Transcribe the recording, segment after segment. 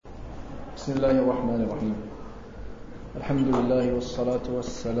بسم الله الرحمن الرحيم الحمد لله والصلاة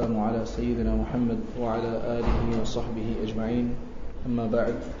والسلام على سيدنا محمد وعلى آله وصحبه أجمعين أما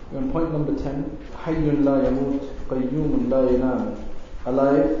بعد. We're on point number 10. حي لا يموت قيوم لا ينام.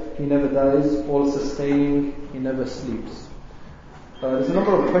 Alive, he never dies, all sustaining, he never sleeps. There's a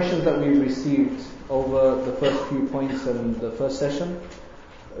number of questions that we've received over the first few points in the first session.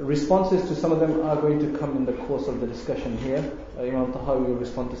 Responses to some of them are going to come in the course of the discussion here. Imam Tahawi will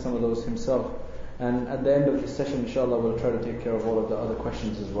respond to some of those himself. And at the end of this session, inshallah, we'll try to take care of all of the other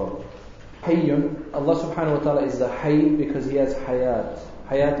questions as well. Hayyun, Allah subhanahu wa ta'ala is the Hayy because He has Hayat.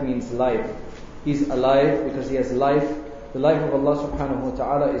 Hayat means life. He's alive because He has life. The life of Allah subhanahu wa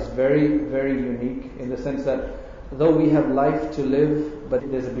ta'ala is very, very unique in the sense that though we have life to live,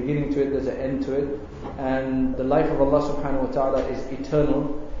 but there's a beginning to it, there's an end to it. And the life of Allah subhanahu wa ta'ala is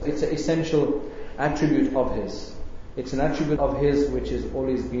eternal. It's an essential attribute of His. It's an attribute of His which has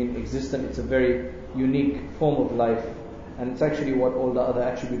always been existent. It's a very unique form of life. And it's actually what all the other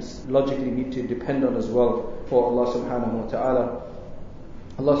attributes logically need to depend on as well for Allah subhanahu wa ta'ala.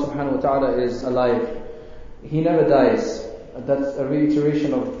 Allah subhanahu wa ta'ala is alive. He never dies. That's a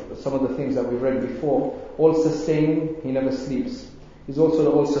reiteration of some of the things that we've read before. All sustaining, He never sleeps. He's also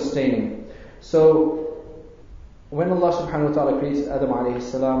the all sustaining. So when Allah subhanahu wa ta'ala created Adam alayhi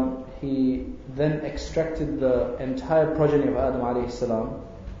salam, He then extracted the entire progeny of Adam alayhi salam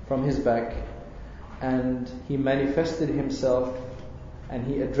from his back, and He manifested Himself and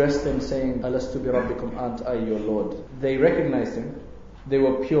He addressed them saying, Alastu bi rabbikum, ant I your Lord. They recognized Him. They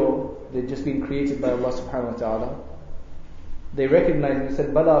were pure. They'd just been created by Allah subhanahu wa ta'ala. They recognized Him and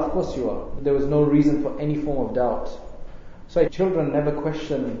said, Bala, of course you are. There was no reason for any form of doubt. So children never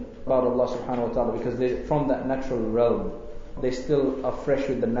question about Allah subhanahu wa ta'ala because they're from that natural realm. They still are fresh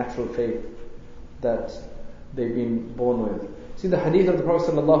with the natural faith that they've been born with. See the hadith of the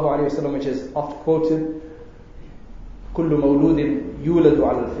Prophet sallallahu alaihi wasallam, which is oft quoted, كُلُّ مَوْلُودٍ يُولَدُ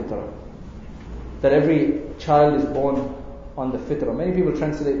عَلَى الْفِطْرَةِ, that every child is born on the fitrah. Many people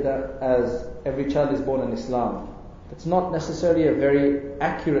translate that as every child is born in Islam. It's not necessarily a very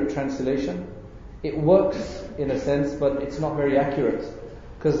accurate translation. It works in a sense, but it's not very accurate.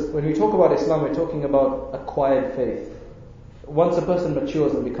 Because when we talk about Islam, we're talking about acquired faith. Once a person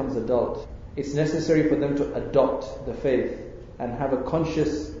matures and becomes adult, it's necessary for them to adopt the faith and have a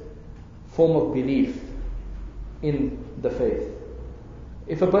conscious form of belief in the faith.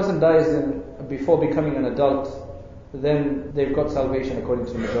 If a person dies before becoming an adult, then they've got salvation according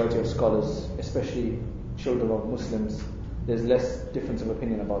to the majority of scholars, especially children of Muslims. There's less difference of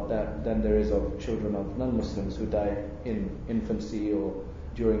opinion about that than there is of children of non-Muslims who die in infancy or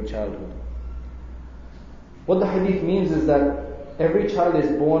during childhood. What the hadith means is that every child is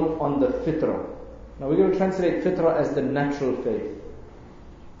born on the fitrah. Now we're going to translate fitrah as the natural faith.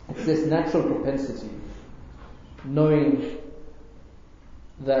 It's this natural propensity, knowing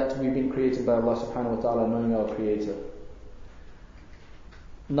that we've been created by Allah subhanahu wa ta'ala, knowing our Creator.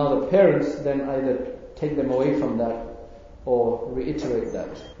 Now the parents then either take them away from that or reiterate that.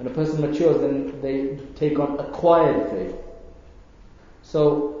 When a person matures, then they take on acquired faith.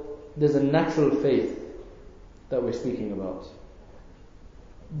 So there's a natural faith that we're speaking about.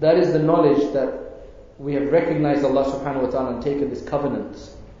 That is the knowledge that we have recognized Allah subhanahu wa ta'ala and taken this covenant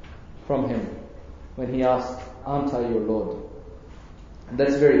from Him when He asked, Ant I your Lord? And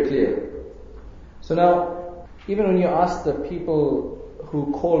that's very clear. So now, even when you ask the people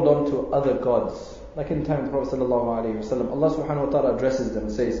who called on to other gods, like in the time of the Prophet ﷺ, Allah subhanahu wa ta'ala addresses them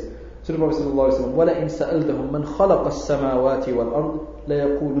and says to the Prophet ﷺ, وَلَئِن سَأَلْتَهُمْ مَنْ خَلَقَ السَّمَاوَاتِ وَالْأَرْضِ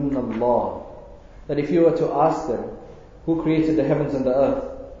لَيَقُولُنَّ اللَّهِ. That if you were to ask them, who created the heavens and the earth,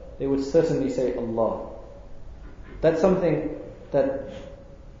 they would certainly say Allah. That's something that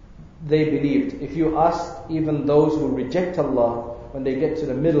they believed. If you ask even those who reject Allah, when they get to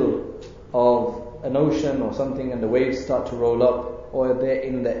the middle of an ocean or something and the waves start to roll up, or they're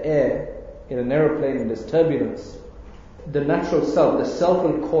in the air, in an aeroplane and there's turbulence, the natural self, the self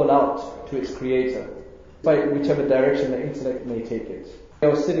will call out to its creator, by whichever direction the intellect may take it. I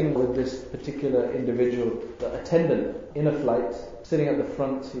was sitting with this particular individual, the attendant in a flight, sitting at the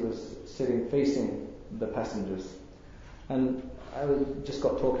front. He was sitting facing the passengers. And I just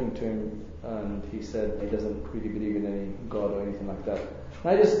got talking to him, and he said he doesn't really believe in any God or anything like that.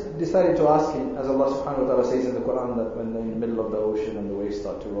 And I just decided to ask him, as Allah subhanahu wa ta'ala says in the Quran, that when they're in the middle of the ocean and the waves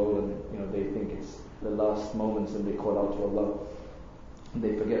start to roll and they think it's the last moments and they call out to Allah, and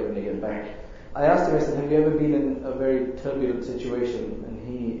they forget when they get back. I asked him, I said, have you ever been in a very turbulent situation? And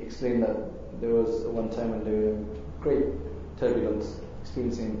he explained that there was one time when they were in great turbulence,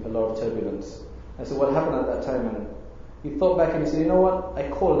 experiencing a lot of turbulence. I said, what happened at that time? And He thought back and he said, you know what? I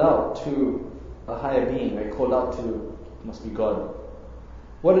called out to a higher being. I called out to, must be God.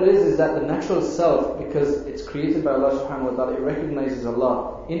 What it is that the natural self, because it's created by Allah subhanahu wa ta'ala, it recognizes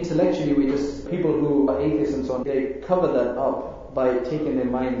Allah. Intellectually, people who are atheists and so on, they cover that up by taking their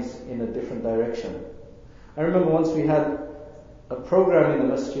minds in a different direction. I remember once we had a program in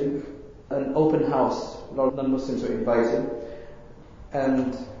the masjid, an open house, a lot of non-Muslims were invited,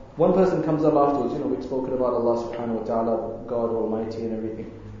 and one person comes up afterwards, we'd spoken about Allah subhanahu wa ta'ala, God Almighty and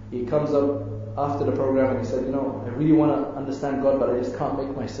everything. He comes up after the program and he said, I really want to understand God, but I just can't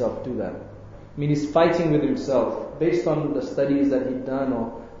make myself do that. I mean, he's fighting with himself based on the studies that he'd done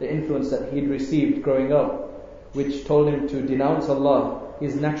or the influence that he'd received growing up, which told him to denounce Allah.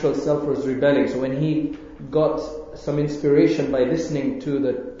 His natural self was rebelling. So when he got some inspiration by listening to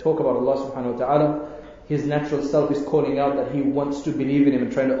the talk about Allah subhanahu wa ta'ala, his natural self is calling out that he wants to believe in Him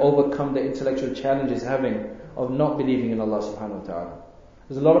and trying to overcome the intellectual challenge he's having of not believing in Allah subhanahu wa ta'ala.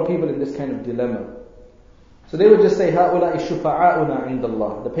 There's a lot of people in this kind of dilemma. So they would just say, هَؤُلَاءِ شُفَعَاؤُنَا عِنْدَ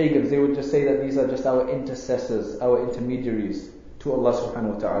اللَّهِ. The pagans, they would just say that these are just our intercessors, our intermediaries to Allah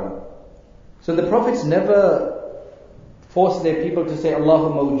subhanahu wa ta'ala. So the prophets never forced their people to say,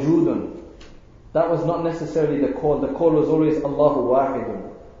 Allahu mawjoodun. That was not necessarily the call. The call was always Allahu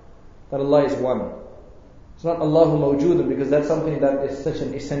wahidun. That Allah is one. It's not Allahu mawjoodun because that's something that is such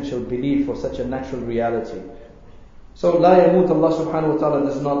an essential belief or such a natural reality. So, la yamut, Allah subhanahu wa ta'ala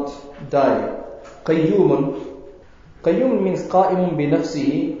does not die. Qayyumun. Qayyumun means qa'imun bi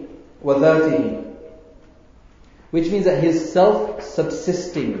nafsihi wa dhatihi, which means that He's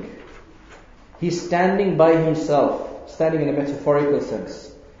self-subsisting. He's standing by Himself, standing in a metaphorical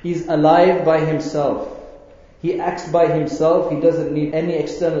sense. He's alive by Himself. He acts by Himself. He doesn't need any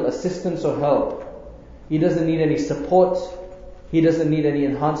external assistance or help. He doesn't need any support. He doesn't need any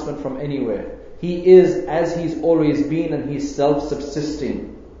enhancement from anywhere. He is as He's always been and He's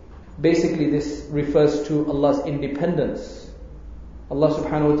self-subsisting. Basically this refers to Allah's independence. Allah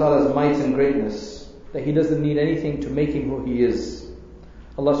subhanahu wa ta'ala's might and greatness. That He doesn't need anything to make Him who He is.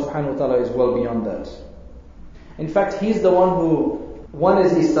 Allah subhanahu wa ta'ala is well beyond that. In fact, He's the one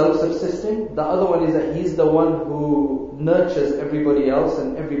is He's self-subsisting. The other one is that He's the one who nurtures everybody else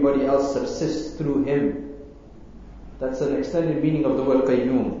and everybody else subsists through Him. That's an extended meaning of the word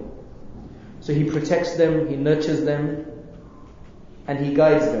qayyum. So He protects them, He nurtures them, and He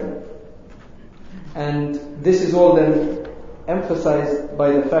guides them. And this is all then emphasized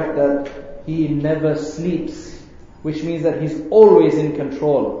by the fact that He never sleeps, which means that He's always in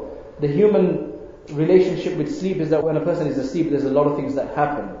control. The human relationship with sleep is that when a person is asleep, there's a lot of things that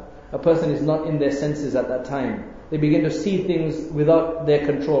happen. A person is not in their senses at that time. They begin to see things without their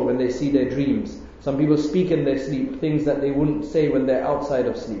control when they see their dreams. Some people speak in their sleep, things that they wouldn't say when they're outside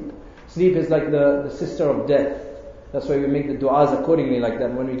of sleep. Sleep is like the sister of death. That's why we make the du'as accordingly like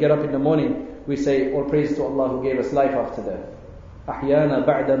that. When we get up in the morning, we say, all praise to Allah who gave us life after death. أحيانا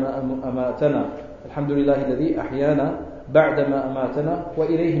بعدما أماتنا. Alhamdulillahi alladhi أحيانا بعدما أماتنا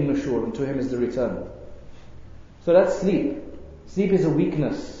وإليه النشور. And to Him is the return. So that's sleep. Sleep is a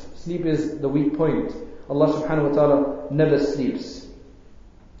weakness. Sleep is the weak point. Allah subhanahu wa ta'ala never sleeps.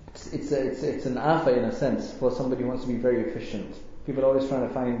 It's an afa in a sense for somebody who wants to be very efficient. People are always trying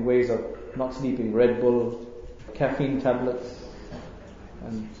to find ways of not sleeping. Red Bull, caffeine tablets,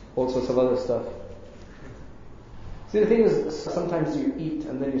 and all sorts of other stuff. See, the thing is, sometimes you eat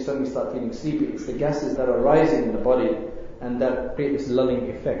and then you suddenly start feeling sleepy. It's the gases that are rising in the body and that create this lulling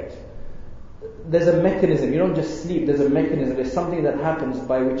effect. There's a mechanism. You don't just sleep. There's a mechanism. There's something that happens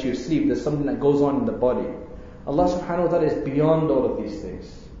by which you sleep. There's something that goes on in the body. Allah subhanahu wa ta'ala is beyond all of these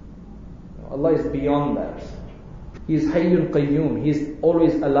things. Allah is beyond that. He is Hayyun Qayyum. He is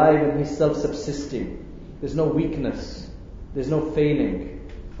always alive and He's self-subsisting. There's no weakness. There's no failing.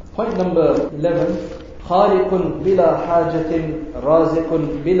 Point number 11. خَالِقٌ بِلَا حَاجَةٍ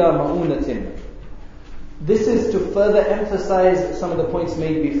رَازِقٌ بِلَا مَؤُونَةٍ. This is to further emphasize some of the points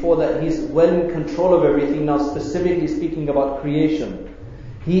made before, that He's well in control of everything. Now specifically speaking about creation.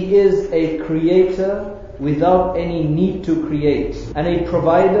 He is a creator without any need to create, and a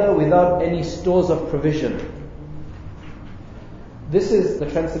provider without any stores of provision. This is the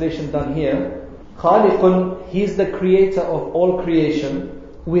translation done here. Khaliqun, He's the creator of all creation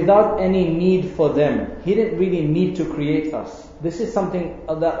without any need for them. He didn't really need to create us. This is something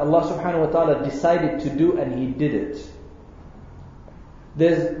that Allah subhanahu wa ta'ala decided to do, and He did it.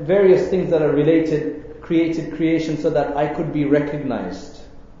 There's various things that are related, created creation so that I could be recognized.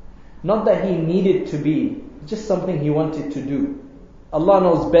 Not that He needed to be, just something He wanted to do. Allah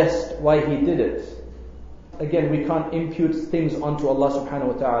knows best why He did it. Again, we can't impute things onto Allah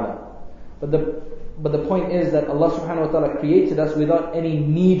subhanahu wa ta'ala. But the point is that Allah subhanahu wa ta'ala created us without any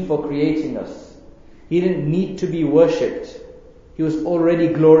need for creating us. He didn't need to be worshipped. He was already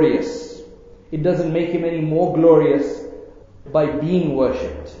glorious. It doesn't make Him any more glorious by being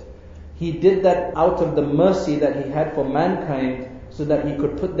worshipped. He did that out of the mercy that He had for mankind so that He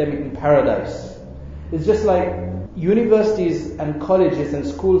could put them in paradise. It's just like universities and colleges and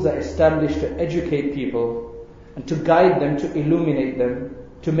schools are established to educate people and to guide them, to illuminate them,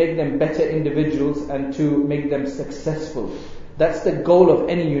 to make them better individuals and to make them successful. That's the goal of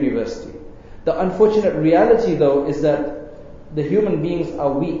any university. The unfortunate reality though is that the human beings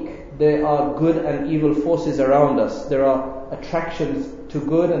are weak. There are good and evil forces around us. There are attractions to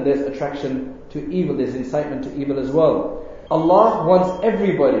good and there's attraction to evil. There's incitement to evil as well. Allah wants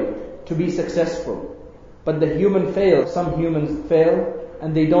everybody to be successful. But the human fails. Some humans fail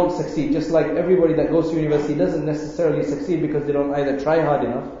and they don't succeed. Just like everybody that goes to university doesn't necessarily succeed because they don't either try hard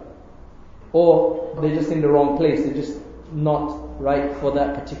enough or they're just in the wrong place. They're just not right for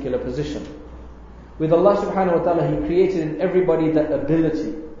that particular position. With Allah subhanahu wa ta'ala, He created in everybody that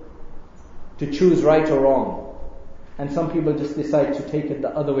ability to choose right or wrong. And some people just decide to take it the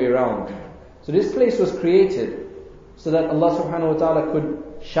other way around. So this place was created so that Allah subhanahu wa ta'ala could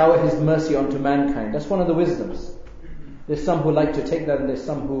shower His mercy onto mankind. That's one of the wisdoms. There's some who like to take that and there's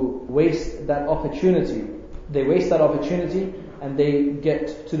some who waste that opportunity. They waste that opportunity and they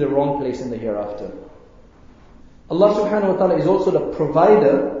get to the wrong place in the hereafter. Allah subhanahu wa ta'ala is also the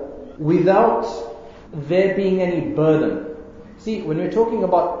provider without there being any burden. See, when we're talking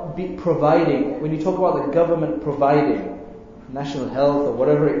about providing, when you talk about the government providing, national health or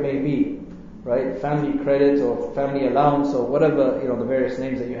whatever it may be, right, family credit or family allowance or whatever, the various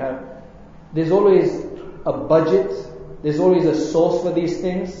names that you have, there's always a budget, there's always a source for these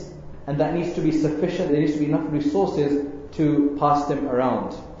things, and that needs to be sufficient. There needs to be enough resources to pass them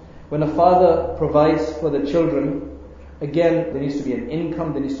around. When a father provides for the children, again, there needs to be an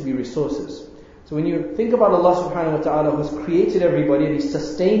income, there needs to be resources. So when you think about Allah subhanahu wa ta'ala who's created everybody and He's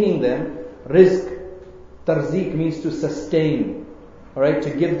sustaining them, rizq, tarzik means to sustain, alright, to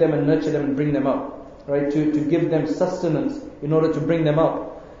give them and nurture them and bring them up, right, to give them sustenance in order to bring them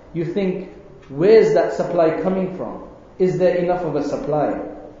up. You think, where's that supply coming from? Is there enough of a supply?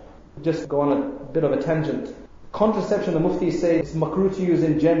 Just go on a bit of a tangent. Contraception, the muftis say, it's makruh to use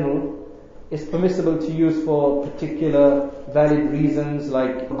in general. It's permissible to use for particular valid reasons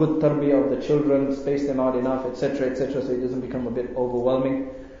like good tarbiyah of the children, space them out enough, etc., so it doesn't become a bit overwhelming.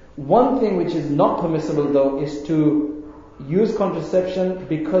 One thing which is not permissible though is to use contraception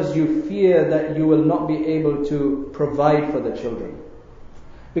because you fear that you will not be able to provide for the children.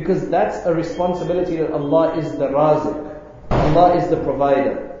 Because that's a responsibility that Allah is the razik. Allah is the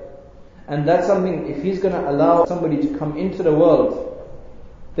provider. And that's something, if He's going to allow somebody to come into the world,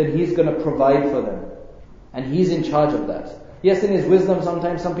 then He's going to provide for them. And He's in charge of that. Yes, in His wisdom,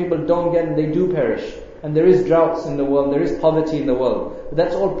 sometimes some people don't get and they do perish. And there is droughts in the world, there is poverty in the world. But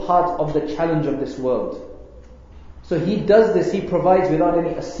that's all part of the challenge of this world. So He does this, He provides without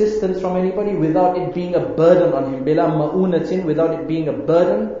any assistance from anybody, without it being a burden on Him. Bila ma'unatin, without it being a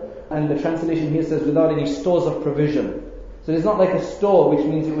burden. And the translation here says, without any stores of provision. So it's not like a store, which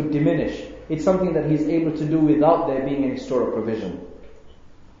means it would diminish. It's something that He's able to do without there being any store of provision.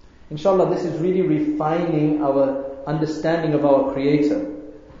 Inshallah, this is really refining our understanding of our Creator.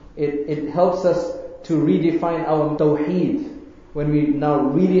 It helps us to redefine our tawheed when we now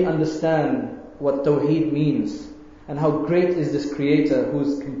really understand what tawheed means and how great is this Creator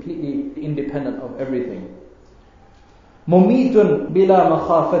who's completely independent of everything. Mumitun bila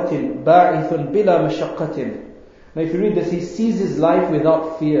makhafatin, ba'ithun bila mashaqqatin. Now if you read this, He seizes life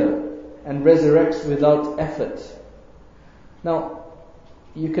without fear and resurrects without effort. Now,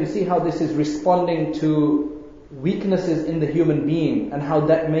 you can see how this is responding to weaknesses in the human being and how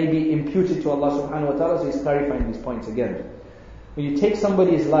that may be imputed to Allah subhanahu wa ta'ala. So He's clarifying these points again. When you take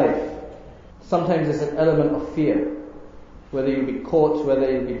somebody's life, sometimes there's an element of fear. Whether you'll be caught, whether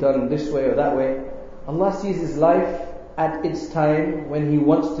it'll be done this way or that way. Allah sees His life at its time when He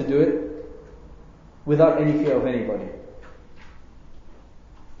wants to do it without any fear of anybody.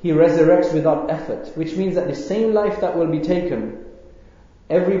 He resurrects without effort, which means that the same life that will be taken,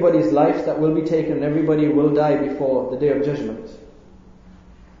 everybody's life that will be taken, everybody will die before the Day of Judgment.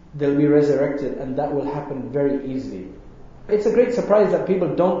 They'll be resurrected and that will happen very easily. It's a great surprise that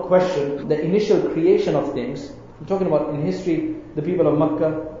people don't question the initial creation of things. I'm talking about in history, the people of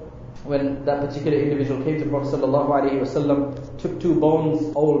Makkah, when that particular individual came to Prophet ﷺ, took two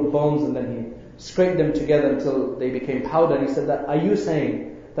bones, old bones, and then he scraped them together until they became powder. And he said that, are you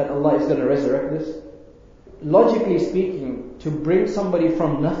saying that Allah is going to resurrect this? logically speaking, to bring somebody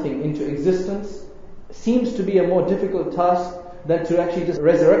from nothing into existence seems to be a more difficult task than to actually just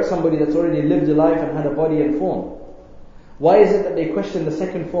resurrect somebody that's already lived a life and had a body and form. Why is it that they question the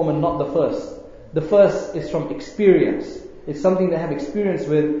second form and not the first? The first is from experience. It's something they have experience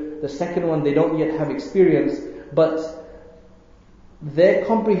with. The second one they don't yet have experience, but their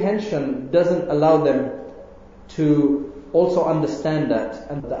comprehension doesn't allow them to also understand that,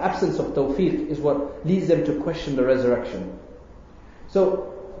 and the absence of tawfiq is what leads them to question the resurrection.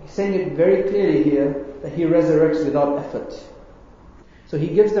 So he's saying it very clearly here that he resurrects without effort. So he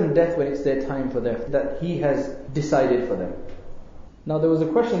gives them death when it's their time for death, that he has decided for them. Now there was a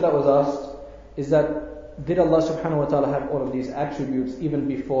question that was asked, is that did Allah subhanahu wa ta'ala have all of these attributes even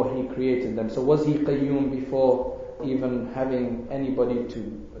before he created them? So was he qayyum before even having anybody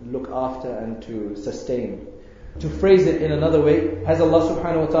to look after and to sustain? To phrase it in another way, has Allah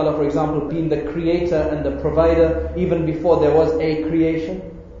subhanahu wa ta'ala, for example, been the creator and the provider even before there was a creation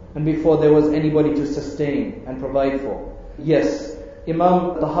and before there was anybody to sustain and provide for? Yes.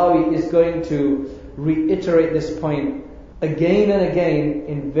 Imam Tahawi is going to reiterate this point again and again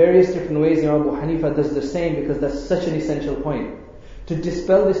in various different ways. Imam Abu Hanifa does the same because that's such an essential point. To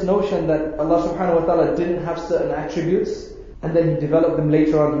dispel this notion that Allah subhanahu wa ta'ala didn't have certain attributes and then he developed them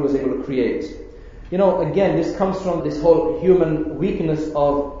later on, he was able to create. You know, again, this comes from this whole human weakness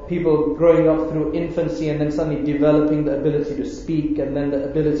of people growing up through infancy and then suddenly developing the ability to speak and then the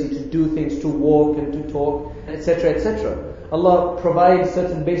ability to do things, to walk and to talk, etc., etc. Allah provides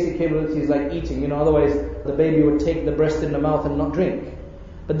certain basic capabilities like eating. You know, otherwise the baby would take the breast in the mouth and not drink.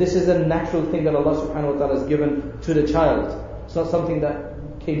 But this is a natural thing that Allah subhanahu wa ta'ala has given to the child. It's not something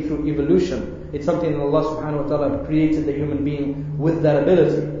that came through evolution. It's something that Allah subhanahu wa ta'ala created the human being with that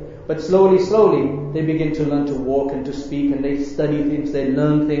ability. But slowly, they begin to learn to walk and to speak, and they study things, they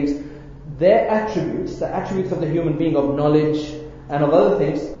learn things. Their attributes, the attributes of the human being of knowledge and of other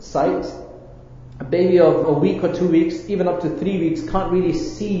things, sight. A baby of a week or 2 weeks, even up to 3 weeks, can't really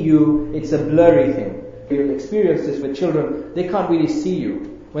see you. It's a blurry thing. You'll experience this with children. They can't really see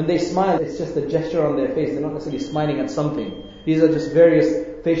you. When they smile, it's just a gesture on their face. They're not necessarily smiling at something. These are just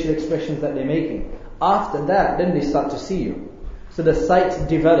various facial expressions that they're making. After that, then they start to see you. So the sight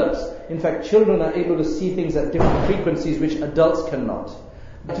develops. In fact, children are able to see things at different frequencies which adults cannot.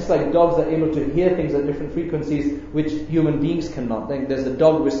 Just like dogs are able to hear things at different frequencies which human beings cannot. Then there's the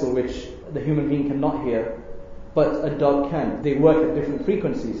dog whistle which the human being cannot hear, but a dog can. They work at different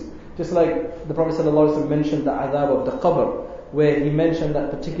frequencies. Just like the Prophet ﷺ mentioned the adhab of the qabr, where he mentioned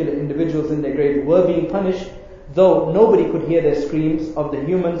that particular individuals in their grave were being punished, though nobody could hear their screams of the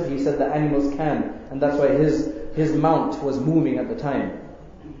humans. He said the animals can, and that's why his mount was moving at the time.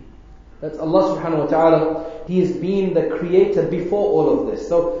 That's Allah subhanahu wa ta'ala. He has been the creator before all of this.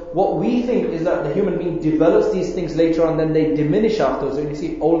 So what we think is that the human being develops these things later on, then they diminish afterwards. So you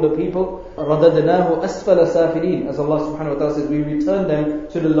see older people, رَدَدْنَاهُ أَسْفَلَ سَافِلِينَ, as Allah subhanahu wa ta'ala says, we return them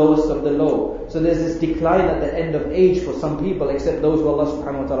to the lowest of the low. So there's this decline at the end of age for some people, except those who Allah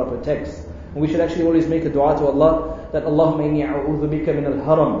subhanahu wa ta'ala protects. And we should actually always make a dua to Allah that Allahumma inni a'udhu bika min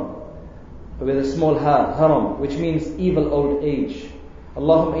al-haram, with a small ha, haram, which means evil old age.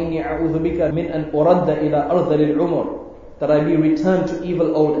 Allahumma inni a'udhu bika min an uradda ila ardhal al-umr, that I be returned to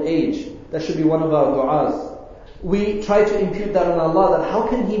evil old age. That should be one of our du'as. We try to impute that on Allah, that how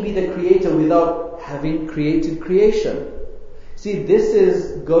can He be the creator without having created creation? See, this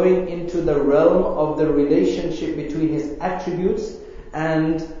is going into the realm of the relationship between His attributes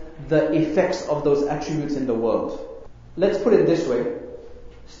and the effects of those attributes in the world. Let's put it this way.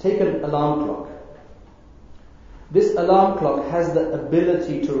 Let's take an alarm clock. This alarm clock has the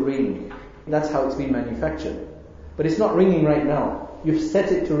ability to ring. That's how it's been manufactured. But it's not ringing right now. You've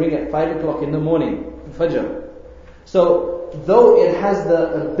set it to ring at 5 o'clock in the morning, Fajr. So, though it has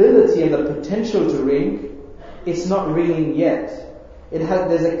the ability and the potential to ring, it's not ringing yet.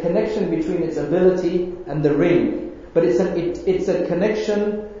 There's a connection between its ability and the ring. But it's a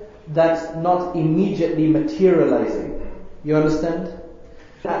connection that's not immediately materializing. You understand?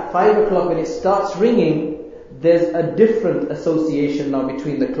 At 5 o'clock when it starts ringing, there's a different association now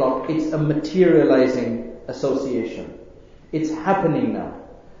between the clock. It's a materializing association. It's happening now.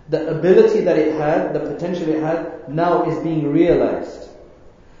 The ability that it had, the potential it had, now is being realized.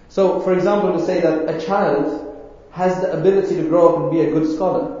 So, for example, to say that a child has the ability to grow up and be a good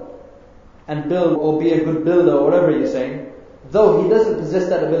scholar and build or be a good builder or whatever you're saying, though he doesn't possess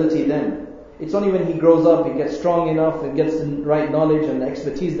that ability then. It's only when he grows up, he gets strong enough and gets the right knowledge and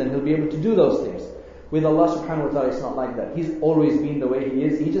expertise, then he'll be able to do those things. With Allah subhanahu wa ta'ala, it's not like that. He's always been the way He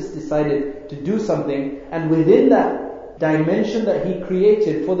is. He just decided to do something, and within that dimension that He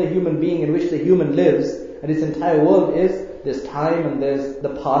created for the human being in which the human lives, and this entire world is, there's time and there's the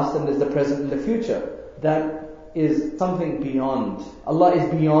past and there's the present and the future. That is something beyond. Allah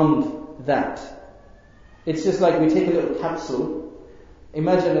is beyond that. It's just like we take a little capsule,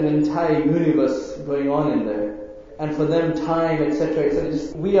 imagine an entire universe going on in there, and for them time, etc.,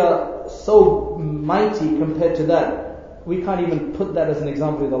 etc. We are so mighty compared to that. We can't even put that as an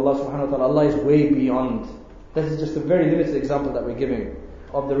example with Allah subhanahu wa ta'ala. Allah is way beyond. This is just a very limited example that we're giving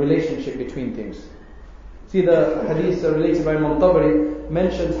of the relationship between things. See, the hadith related by Imam Tabari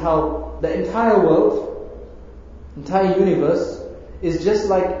mentions how the entire world, entire universe, is just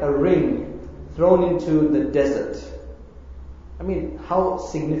like a ring thrown into the desert. I mean, how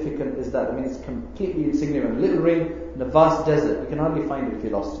significant is that? I mean, it's completely insignificant. A little ring in a vast desert. You can hardly find it if you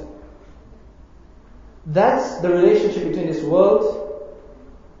lost it. That's the relationship between this world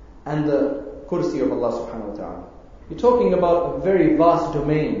and the kursi of Allah subhanahu wa ta'ala. You're talking about a very vast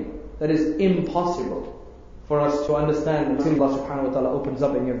domain that is impossible for us to understand until Allah subhanahu wa ta'ala opens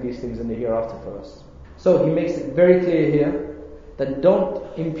up any of these things in the hereafter for us. So he makes it very clear here that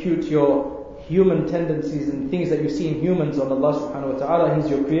don't impute your human tendencies and things that you see in humans on Allah subhanahu wa ta'ala. He's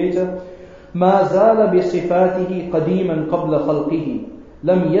your creator. ما زال بصفاته قديما قبل خلقه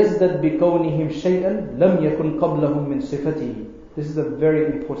لم يزدد بكونهم شيئا لم يكن قبلهم من صفته. This is a very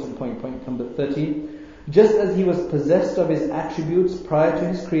important point number 13. Just as he was possessed of his attributes prior to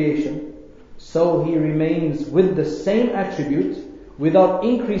his creation, so he remains with the same attributes without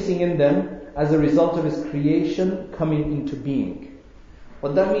increasing in them as a result of his creation coming into being.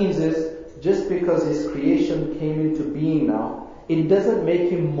 What that means is, just because his creation came into being now, it doesn't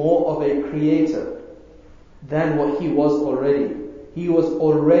make him more of a creator than what he was already. He was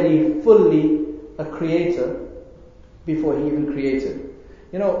already fully a creator before he even created.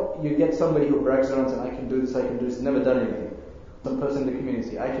 You know, you get somebody who brags around saying, I can do this, I can do this, never done anything. Some person in the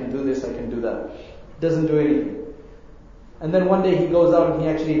community, I can do this, I can do that. Doesn't do anything. And then one day he goes out and he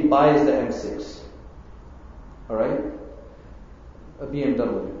actually buys the M6. Alright? A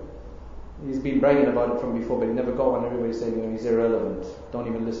BMW. He's been bragging about it from before, but he never got one. Everybody's saying, you know, he's irrelevant. Don't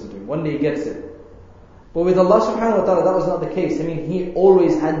even listen to him. One day he gets it. But with Allah subhanahu wa ta'ala, that was not the case. I mean, he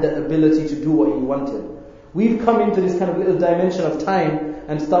always had the ability to do what he wanted. We've come into this kind of little dimension of time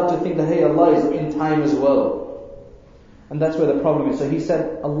and start to think that, hey, Allah is in time as well. And that's where the problem is. So he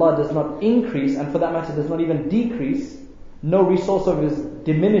said, Allah does not increase, and for that matter does not even decrease. No resource of his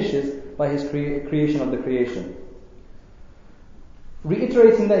diminishes by his creation of the creation.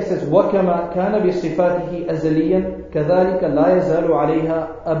 Reiterating that, he says, وَكَمَا كَانَ بِصِفَاتِهِ أَزَلِيًا كَذَلِكَ لَا يَزَالُ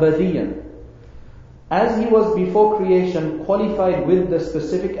عَلَيْهَا أَبَدِيًا. As he was before creation qualified with the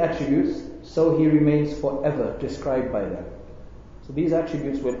specific attributes, so he remains forever described by them. So these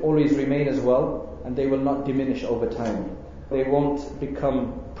attributes will always remain as well, and they will not diminish over time. They won't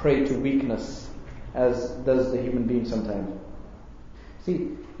become prey to weakness as does the human being sometimes.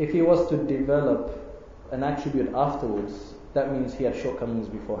 See, if he was to develop an attribute afterwards, that means he had shortcomings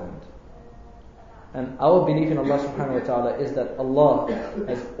beforehand. And our belief in Allah subhanahu wa ta'ala is that Allah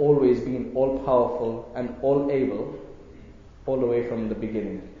has always been all powerful and all able all the way from the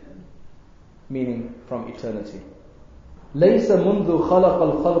beginning, meaning from eternity. ليس منذ خلق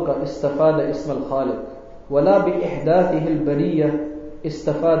الخلق استفاد اسم الخالق ولا بإحداثه البرية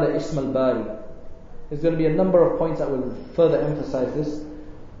استفاد اسم الباري. There's going to be a number of points that will further emphasize this.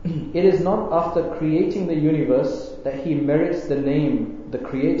 It is not after creating the universe that he merits the name the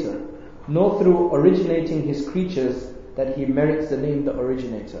creator, nor through originating his creatures that he merits the name the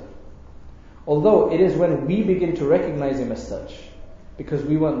originator. Although it is when we begin to recognize him as such, because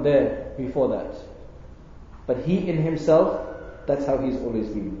we weren't there before that. But he in himself, that's how he's always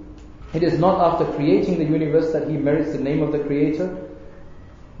been. It is not after creating the universe that he merits the name of the creator,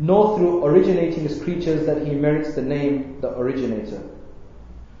 nor through originating his creatures that he merits the name the originator.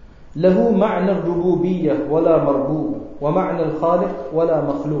 له معنى الربوبية ولا مربوب ومعنى الخالق ولا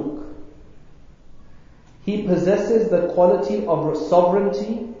مخلوق. He possesses the quality of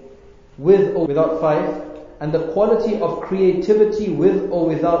sovereignty with or without five, and the quality of creativity with or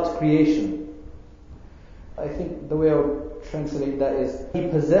without creation. I think the way I would translate that is, he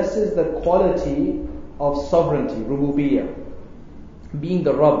possesses the quality of sovereignty, rububiyyah, being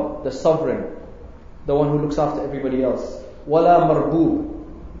the Rabb, the sovereign, the one who looks after everybody else. Wala marbub,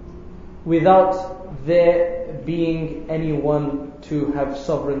 without there being anyone to have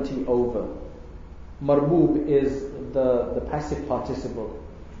sovereignty over. Marbub is the passive participle,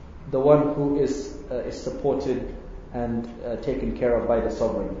 the one who is supported and taken care of by the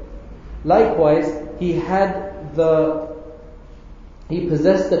sovereign. Likewise, he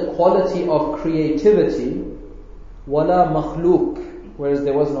possessed the quality of creativity, wala makhluk, whereas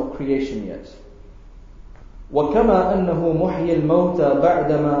there was no creation yet. وكما أنه محيي الموتى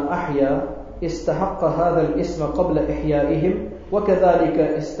بعدما أحيا استحق هذا الاسم قبل إحيائهم وكذلك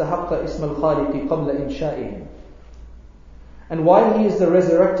استحق اسم الخالق قبل إنشائهم. And while he is the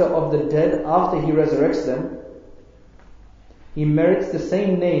resurrector of the dead after he resurrects them, he merits the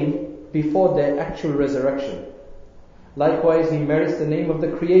same name before their actual resurrection. Likewise, he merits the name of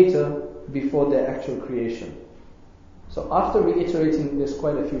the creator before their actual creation. So after reiterating this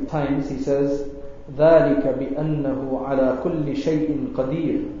quite a few times, he says, ذَلِكَ بِأَنَّهُ عَلَى كُلِّ شَيْءٍ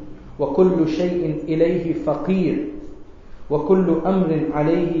قَدِيرٌ وَكُلُّ شَيْءٍ إِلَيْهِ فَقِيرٌ وَكُلُّ أَمْرٍ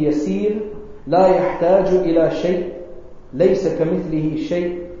عَلَيْهِ يَسِيرٌ لَا يَحْتَاجُ إِلَى شَيْءٍ لَيْسَ كَمِثْلِهِ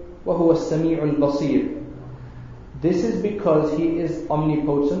شَيْءٍ وَهُوَ السَّمِيعُ الْبَصِيرُ. This is because he is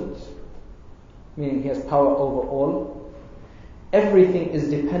omnipotent, meaning he has power over all. Everything is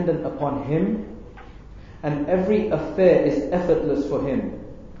dependent upon him, and every affair is effortless for him.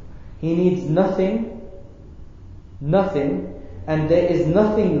 He needs nothing, and there is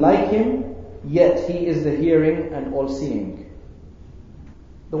nothing like him, yet he is the hearing and all-seeing.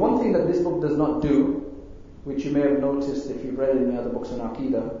 The one thing that this book does not do, which you may have noticed if you've read any other books on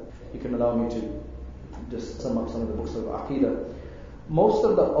Aqidah, you can allow me to just sum up some of the books of Aqidah. Most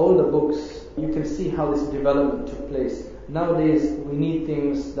of the older books, you can see how this development took place. Nowadays, we need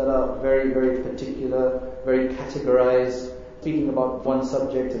things that are very, very particular, very categorized, speaking about one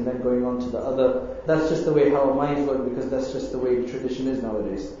subject and then going on to the other. That's just the way how our minds work, because that's just the way the tradition is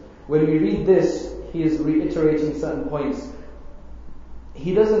nowadays. When we read this, he is reiterating certain points.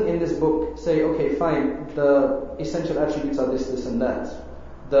 He doesn't in this book say, okay, fine, the essential attributes are this, this and that.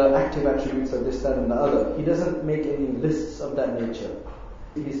 The active attributes are this, that and the other. He doesn't make any lists of that nature.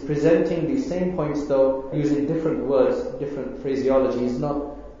 He's presenting these same points though, using different words, different phraseology. He's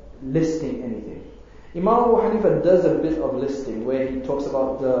not listing anything. Imam Abu Hanifa does a bit of listing where he talks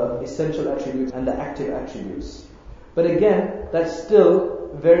about the essential attributes and the active attributes. But again, that's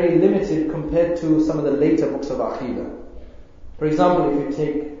still very limited compared to some of the later books of Aqidah. For example, if you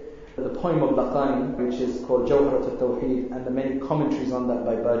take the poem of Laqani, which is called Jawharat al-Tawheed, and the many commentaries on that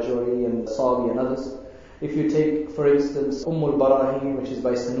by Bajuri and Sawi and others. If you take, for instance, al-Barahin, which is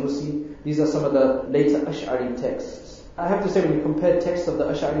by Sanusi, these are some of the later Ash'ari texts. I have to say, when you compare texts of the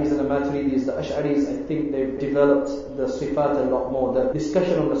Ash'aris and the Maturidis, the Ash'aris, I think they've developed the Sifat a lot more. The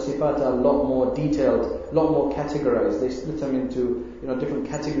discussion on the Sifat are a lot more detailed, a lot more categorized. They split them into different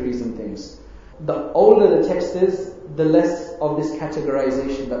categories and things. The older the text is, the less of this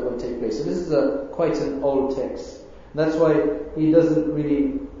categorization that will take place. So this is quite an old text. That's why he doesn't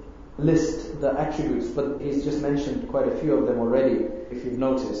really list the attributes, but he's just mentioned quite a few of them already, if you've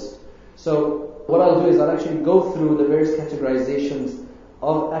noticed. So what I'll do is I'll actually go through the various categorizations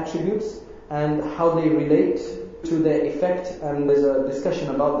of attributes and how they relate to their effect, and there's a discussion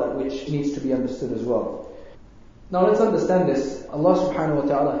about that which needs to be understood as well. Now let's understand this. Allah subhanahu wa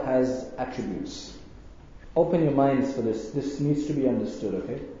ta'ala has attributes. Open your minds for this. This needs to be understood,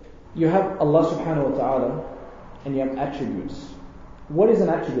 okay? You have Allah subhanahu wa ta'ala and you have attributes. What is an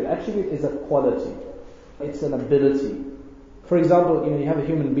attribute? Attribute is a quality. It's an ability. For example, you have a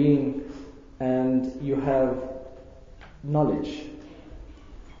human being and you have knowledge.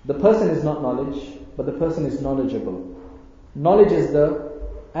 The person is not knowledge, but the person is knowledgeable. Knowledge is the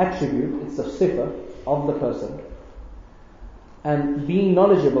attribute, it's the sifa of the person. And being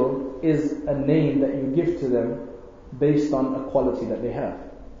knowledgeable is a name that you give to them based on a quality that they have.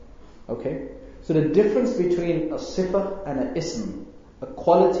 Okay? So the difference between a sifa and an ism, a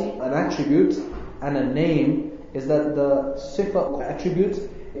quality, an attribute, and a name is that the sifa attribute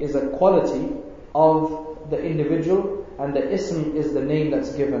is a quality of the individual, and the ism is the name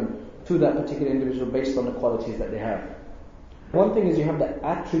that's given to that particular individual based on the qualities that they have. One thing is you have the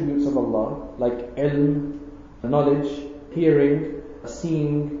attributes of Allah, like ilm, knowledge, hearing,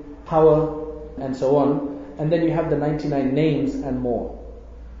 seeing, power, and so on. And then you have the 99 names and more.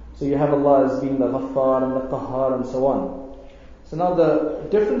 So you have Allah as being the Ghaffar and the Qahhar and so on. So now the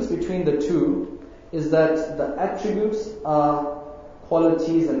difference between the two is that the attributes are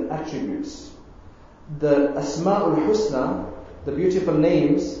qualities and attributes. The Asma'ul Husna, the beautiful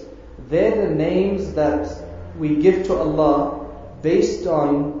names, they're the names that we give to Allah based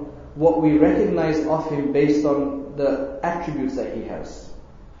on what we recognize of Him based on the attributes that He has.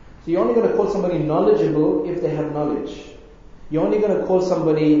 So you're only going to call somebody knowledgeable if they have knowledge. You're only going to call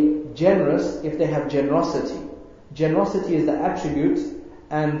somebody generous if they have generosity. Generosity is the attribute,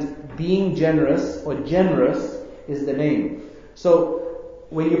 and being generous or generous is the name. So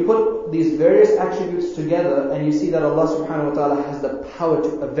when you put these various attributes together and you see that Allah subhanahu wa ta'ala has the power to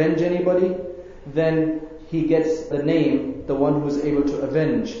avenge anybody, then He gets the name, the one who is able to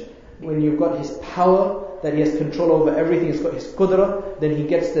avenge. When you've got His power that He has control over everything, He's got His qudra, then He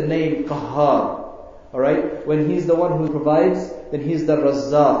gets the name Qahhar. Alright? When He's the one who provides, then He's the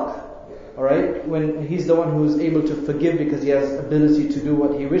Razzaq. Alright? When He's the one who is able to forgive because He has ability to do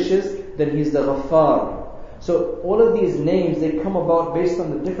what He wishes, then He's the Ghaffar. So all of these names, they come about based on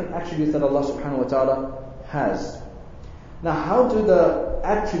the different attributes that Allah subhanahu wa ta'ala has. Now how do the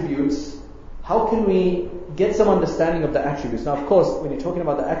attributes, how can we get some understanding of the attributes? Now of course, when you're talking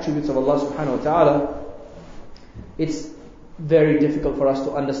about the attributes of Allah subhanahu wa ta'ala, it's very difficult for us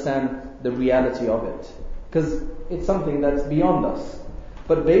to understand the reality of it, because it's something that's beyond us.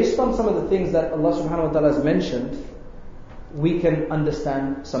 But based on some of the things that Allah subhanahu wa ta'ala has mentioned, we can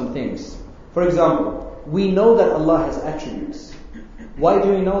understand some things. For example, we know that Allah has attributes. Why do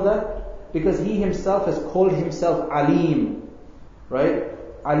we know that? Because He Himself has called Himself Alim. Right?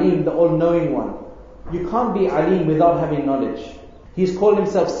 Alim, the all-knowing one. You can't be Alim without having knowledge. He's called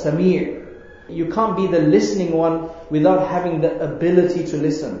Himself Sami'. You can't be the listening one without having the ability to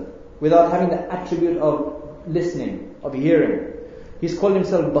listen, without having the attribute of listening, of hearing. He's called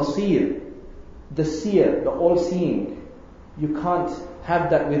Himself Basir, the seer, the all-seeing. You can't have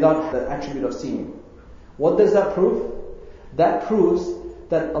that without the attribute of seeing. What does that prove? That proves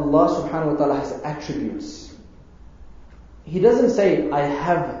that Allah subhanahu wa ta'ala has attributes. He doesn't say, I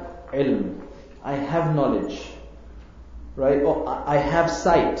have ilm, I have knowledge, right? Or I have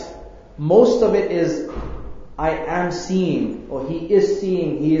sight. Most of it is, I am seeing, or He is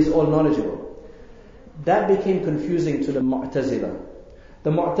seeing, He is all knowledgeable. That became confusing to the Mu'tazila. The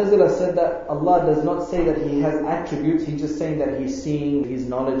Mu'tazila said that Allah does not say that He has attributes, He's just saying that He's seeing, He's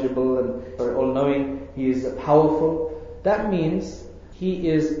knowledgeable and all-knowing, He is powerful. That means He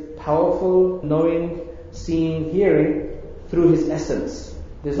is powerful, knowing, seeing, hearing through His essence.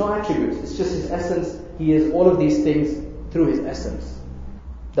 There's no attributes, it's just His essence. He is all of these things through His essence.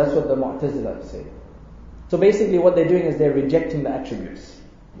 That's what the Mu'tazila say. So basically what they're doing is they're rejecting the attributes.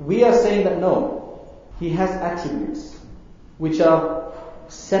 We are saying that no, He has attributes which are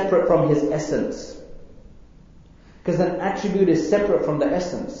separate from His essence. Because an attribute is separate from the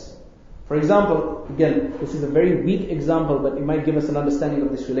essence. For example, again, this is a very weak example, but it might give us an understanding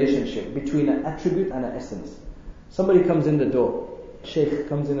of this relationship between an attribute and an essence. Somebody comes in the door, Shaykh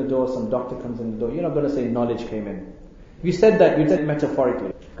comes in the door, some doctor comes in the door. You're not going to say knowledge came in. If you said that, you said it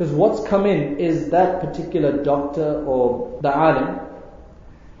metaphorically. Because what's come in is that particular doctor or the alim,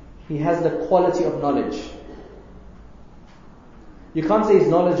 he has the quality of knowledge. You can't say he's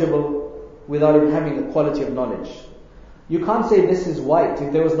knowledgeable without him having the quality of knowledge. You can't say this is white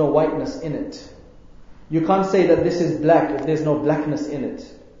if there was no whiteness in it. You can't say that this is black if there's no blackness in it.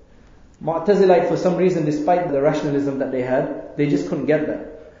 Mu'tazilite, for some reason, despite the rationalism that they had, they just couldn't get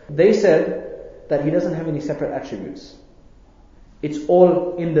that. They said that He doesn't have any separate attributes. It's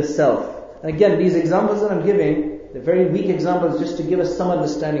all in the self. And again, these examples that I'm giving, they're very weak examples just to give us some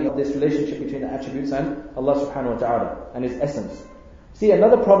understanding of this relationship between the attributes and Allah subhanahu wa ta'ala and His essence. See,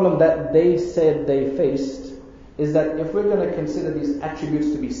 another problem that they said they faced is that if we're going to consider these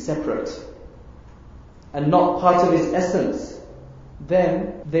attributes to be separate and not part of His essence,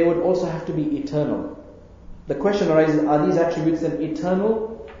 then they would also have to be eternal. The question arises, are these attributes then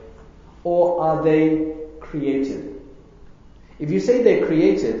eternal or are they created? If you say they're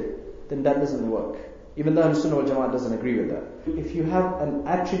created, then that doesn't work. Even though Ahlus Sunnah wal Jama'ah doesn't agree with that. If you have an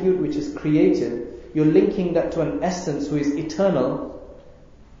attribute which is created, you're linking that to an essence who is eternal,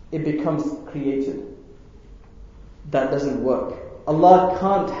 it becomes created. That doesn't work. Allah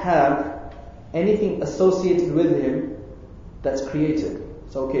can't have anything associated with Him that's created.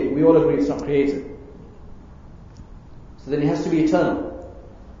 So okay, we all agree it's not created. So then it has to be eternal.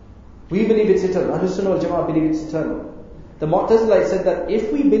 We believe it's eternal. Ahlus Sunnah wal Jama'ah believe it's eternal. The Mu'tazilites said that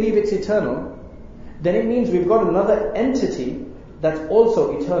if we believe it's eternal, then it means we've got another entity that's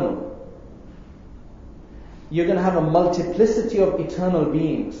also eternal. You're going to have a multiplicity of eternal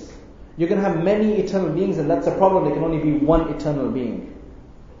beings. You're going to have many eternal beings, and that's a problem. There can only be one eternal being.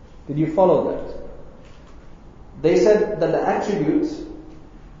 Did you follow that? They said that the attributes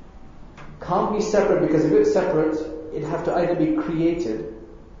can't be separate, because if it's separate, it'd have to either be created.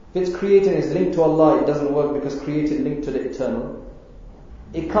 If it's created and is linked to Allah, it doesn't work because created linked to the eternal.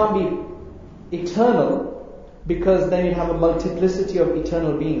 It can't be eternal because then you have a multiplicity of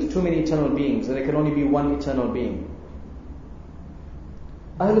eternal beings, too many eternal beings, and there can only be one eternal being.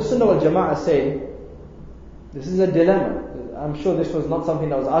 Ahlus Sunnah wal Jama'ah say, this is a dilemma. I'm sure this was not something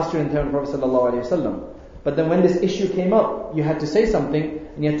that was asked during the time of the Prophet ﷺ. But then when this issue came up, you had to say something,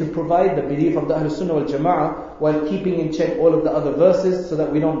 and you had to provide the belief of the Ahlus Sunnah wal Jama'ah while keeping in check all of the other verses so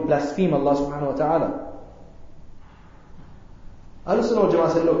that we don't blaspheme Allah subhanahu wa ta'ala. Ahlus Sunnah wal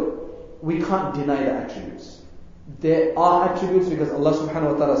Jama'ah said, look, we can't deny the attributes. There are attributes because Allah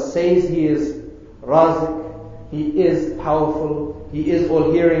subhanahu wa ta'ala says He is Razik, He is powerful, He is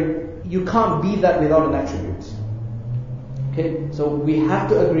all-hearing. You can't be that without an attribute. Okay, so we have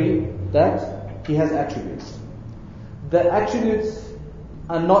to agree that He has attributes. The attributes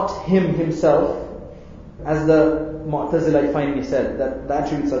are not Him Himself, as the Mu'tazilite finally said, that the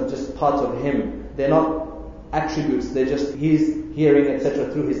attributes are just parts of Him. They're not attributes, they're just His hearing,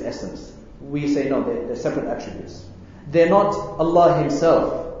 etc. through His essence. We say no, they're separate attributes. They're not Allah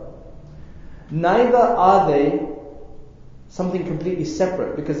Himself. Neither are they something completely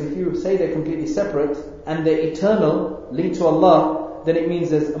separate, because if you say they're completely separate and they're eternal, linked to Allah, then it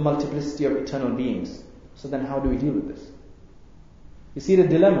means there's a multiplicity of eternal beings. So then how do we deal with this? You see the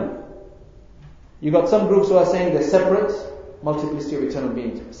dilemma? You got some groups who are saying they're separate, multiplicity of eternal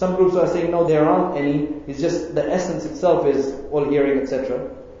beings. Some groups who are saying no, there aren't any, it's just the essence itself is all hearing, etc.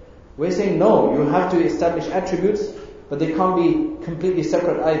 We're saying no, you have to establish attributes, but they can't be completely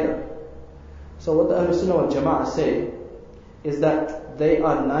separate either. So what the Ahlul Sunnah wal Jama'ah say is that they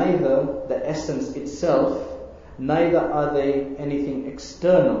are neither the essence itself, neither are they anything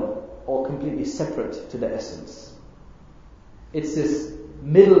external or completely separate to the essence. It's this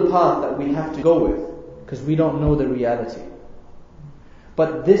middle path that we have to go with, because we don't know the reality.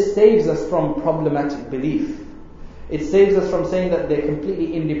 But this saves us from problematic belief. It saves us from saying that they're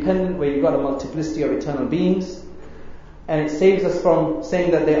completely independent, where you've got a multiplicity of eternal beings. And it saves us from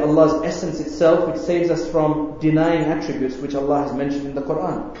saying that they're Allah's essence itself. It saves us from denying attributes which Allah has mentioned in the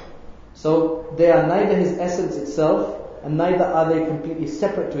Quran. So they are neither His essence itself, and neither are they completely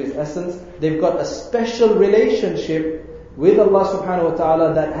separate to His essence. They've got a special relationship with Allah subhanahu wa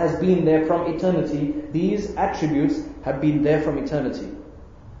ta'ala that has been there from eternity. These attributes have been there from eternity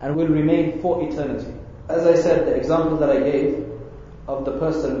and will remain for eternity. As I said, the example that I gave of the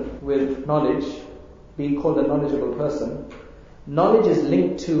person with knowledge being called a knowledgeable person, knowledge is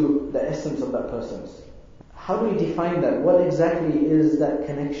linked to the essence of that person's. How do we define that? What exactly is that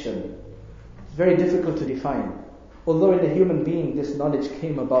connection? It's very difficult to define. Although in the human being this knowledge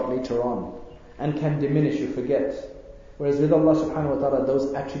came about later on and can diminish, you forget. Whereas with Allah subhanahu wa ta'ala,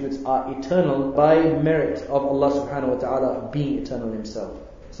 those attributes are eternal by merit of Allah subhanahu wa ta'ala being eternal Himself.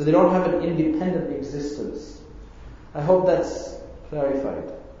 So they don't have an independent existence. I hope that's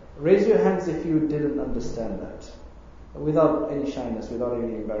clarified. Raise your hands if you didn't understand that. Without any shyness, without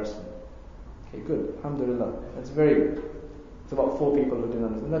any embarrassment. Okay, good. Alhamdulillah. That's very good. It's about 4 people who didn't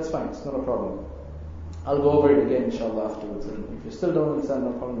understand. That's fine, it's not a problem. I'll go over it again inshallah afterwards. And if you still don't understand,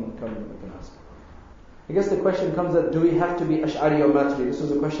 no problem, you can ask. I guess the question comes that, do we have to be Ash'ari or Maturidi? This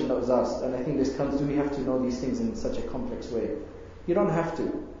was a question that was asked, and I think this comes, do we have to know these things in such a complex way? You don't have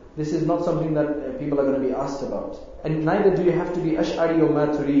to. This is not something that people are going to be asked about. And neither do you have to be Ash'ari or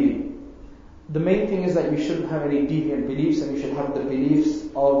Maturidi. The main thing is that you shouldn't have any deviant beliefs, and you should have the beliefs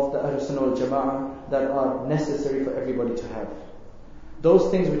of the Ahlul Sunnah wal Jama'ah that are necessary for everybody to have.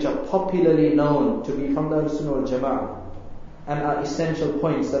 Those things which are popularly known to be from the Ahlul Sunnah wal Jama'ah and are essential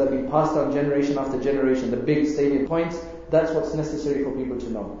points that have been passed down generation after generation, the big salient points, that's what's necessary for people to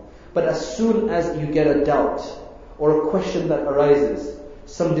know. But as soon as you get a doubt or a question that arises,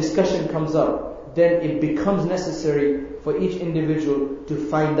 some discussion comes up, then it becomes necessary for each individual to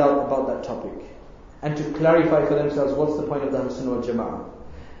find out about that topic and to clarify for themselves what's the point of the Ahlul Sunnah wal Jama'ah.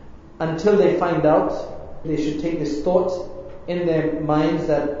 Until they find out, they should take this thought in their minds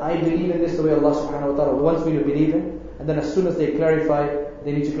that I believe in this the way Allah subhanahu wa ta'ala wants me to believe in. And then as soon as they clarify,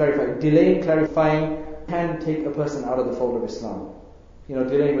 they need to clarify. Delaying clarifying can take a person out of the fold of Islam.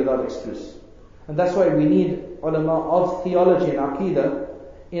 Delaying without excuse. And that's why we need ulama of theology and aqidah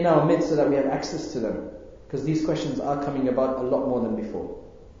in our midst so that we have access to them. Because these questions are coming about a lot more than before.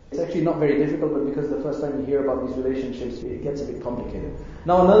 It's actually not very difficult, but because the first time you hear about these relationships, it gets a bit complicated.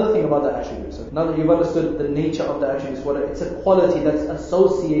 Now another thing about the attributes. Now that you've understood the nature of the attributes, it's a quality that's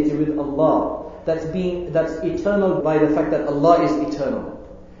associated with Allah. That's eternal by the fact that Allah is eternal.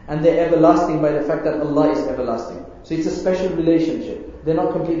 And they're everlasting by the fact that Allah is everlasting. So it's a special relationship. They're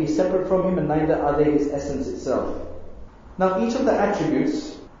not completely separate from Him, and neither are they His essence itself. Now each of the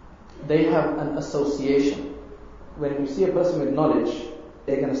attributes, they have an association. When you see a person with knowledge,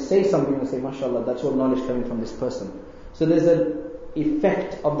 they're going to say something and say, mashallah, that's all knowledge coming from this person. So there's an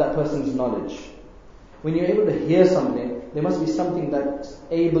effect of that person's knowledge. When you're able to hear something, there must be something that's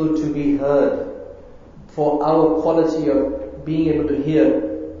able to be heard for our quality of being able to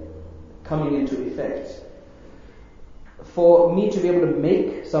hear coming into effect. For me to be able to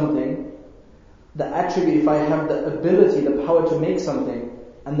make something, the attribute, if I have the ability, the power to make something,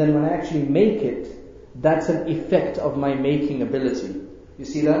 and then when I actually make it, that's an effect of my making ability. You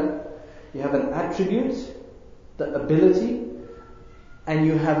see that? You have an attribute, the ability, and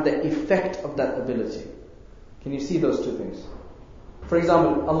you have the effect of that ability. Can you see those two things? For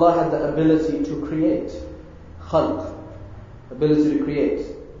example, Allah had the ability to create, khalq, ability to create.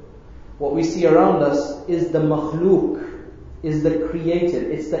 What we see around us is the makhluk, is the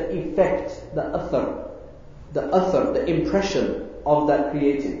created, it's the effect, the athar, the impression of that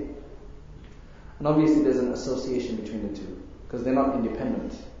creating. And obviously there's an association between the two, because they're not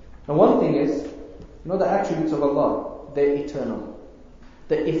independent. Now one thing is, the attributes of Allah, they're eternal.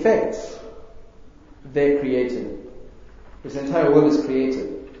 The effects, they're created. This entire world is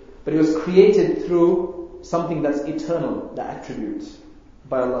created. But it was created through something that's eternal, the attributes,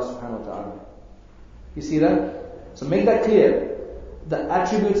 by Allah subhanahu wa ta'ala. You see that? So make that clear. The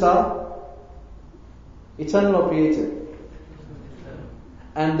attributes are eternal or created.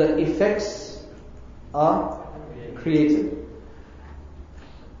 And the effects are created.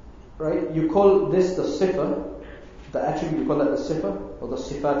 Right? You call this the sifa, the attribute, you call that the sifa, or the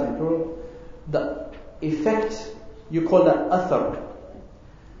sifat in plural. The effect, you call that athar.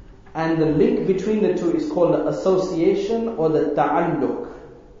 And the link between the two is called the association or the ta'alluq.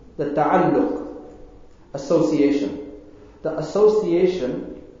 The ta'alluq, association. The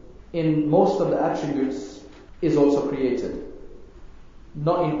association in most of the attributes is also created.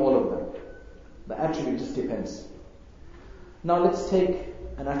 Not in all of them. The attribute just depends. Now let's take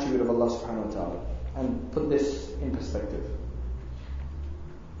an attribute of Allah subhanahu wa ta'ala and put this in perspective.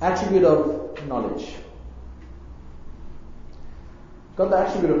 Attribute of knowledge. Got the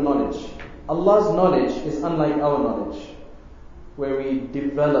attribute of knowledge. Allah's knowledge is unlike our knowledge, where we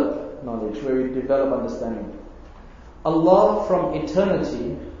develop knowledge, where we develop understanding. Allah from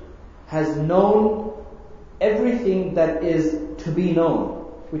eternity has known everything that is to be known,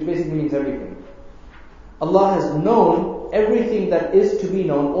 which basically means everything. Allah has known everything that is to be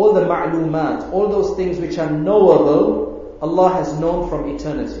known, all the ma'lumat, all those things which are knowable, Allah has known from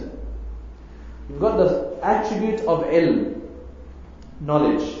eternity. You've got the attribute of ilm,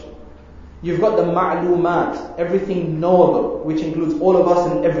 knowledge. You've got the ma'lumat, everything knowable, which includes all of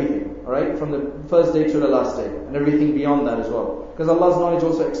us and everything, alright, from the first day to the last day, and everything beyond that as well. Because Allah's knowledge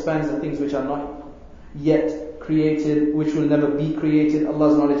also expands the things which are not yet created, which will never be created.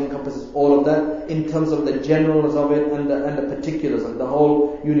 Allah's knowledge encompasses all of that in terms of the generals of it and the particulars of it, the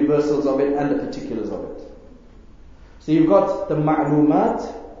whole universals of it and the particulars of it. So you've got the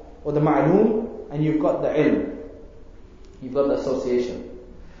ma'lumat or the ma'lum, and you've got the ilm. You've got the association.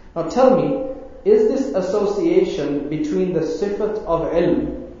 Now tell me, is this association between the sifat of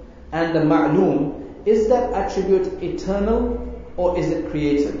ilm and the ma'lum, is that attribute eternal or is it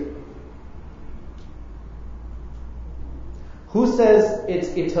created? Who says it's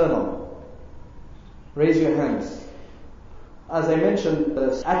eternal? Raise your hands. As I mentioned,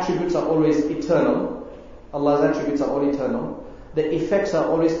 the attributes are always eternal. Allah's attributes are all eternal. The effects are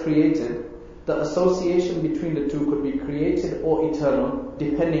always created. The association between the two could be created or eternal,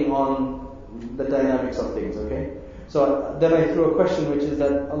 depending on the dynamics of things, okay? So then I threw a question, which is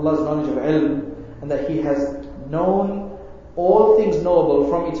that Allah's knowledge of ilm, and that He has known all things knowable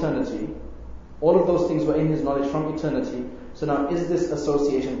from eternity. All of those things were in His knowledge from eternity. So now, is this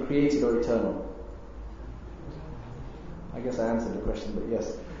association created or eternal? I guess I answered the question, but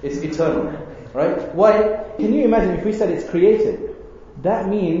yes, it's eternal, right? Why? Can you imagine if we said it's created? That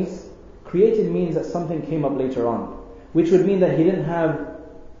means, created means that something came up later on, which would mean that He didn't have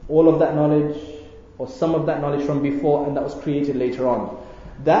all of that knowledge or some of that knowledge from before, and that was created later on.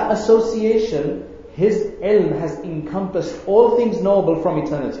 That association, His ilm has encompassed all things knowable from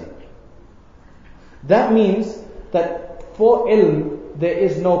eternity. That means that for ilm, there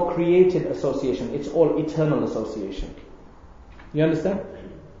is no created association. It's all eternal association. You understand?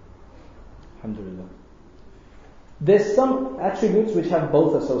 Alhamdulillah. There's some attributes which have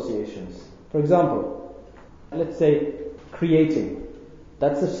both associations. For example, let's say creating.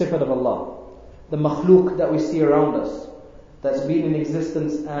 That's the sifat of Allah. The makhluk that we see around us, that's been in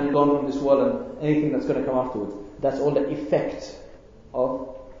existence and gone from this world, and anything that's going to come afterwards. That's all the effect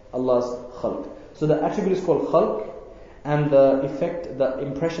of Allah's khalq. So the attribute is called khalq, and the effect, the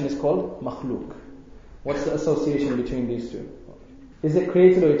impression is called makhluk. What's the association between these two? Is it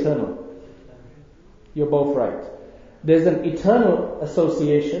created or eternal? You're both right. There's an eternal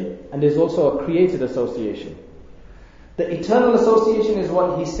association and there's also a created association. The eternal association is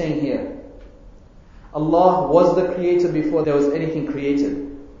what he's saying here. Allah was the creator before there was anything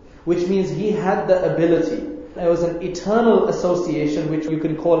created, which means He had the ability. There was an eternal association which you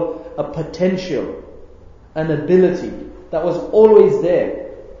can call a potential, an ability that was always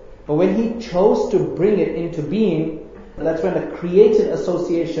there. But when He chose to bring it into being, That's when the created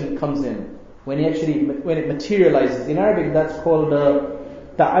association comes in. When it materializes. In Arabic, that's called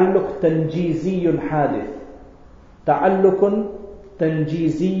ta'alluq tanjiziyun hadith. Ta'alluqun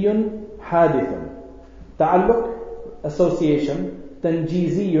tanjiziyun hadithun. Ta'alluq, association.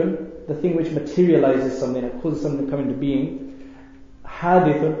 Tanjiziyun, the thing which materializes something, it causes something to come into being.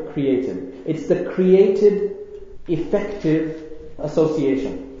 Hadithun, created. It's the created, effective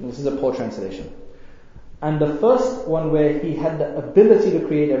association. This is a poor translation. And the first one where he had the ability to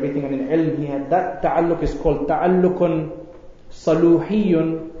create everything, and in ilm he had that ta'alluq, is called ta'alluqun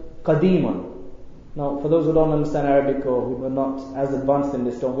saluhiyun qadimun. Now, for those who don't understand Arabic or who are not as advanced in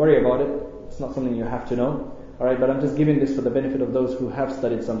this, don't worry about it. It's not something you have to know. Alright, but I'm just giving this for the benefit of those who have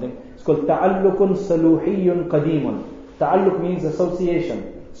studied something. It's called ta'alluqun saluhiyun qadimun. Ta'alluq means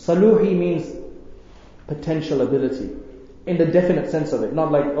association. Saluhi means potential ability. In the definite sense of it,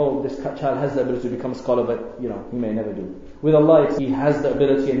 not like, oh, this child has the ability to become a scholar, but he may never do. With Allah, he has the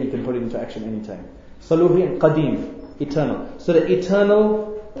ability and he can put it into action anytime. Saluhi and qadim, eternal. So the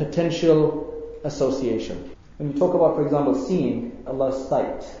eternal potential association. When you talk about, for example, seeing, Allah's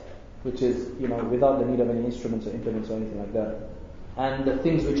sight, which is, without the need of any instruments or implements or anything like that, and the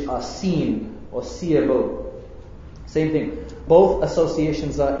things which are seen or seeable, same thing. Both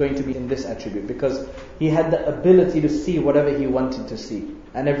associations are going to be in this attribute because he had the ability to see whatever he wanted to see,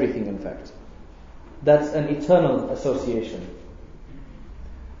 and everything in fact. That's an eternal association.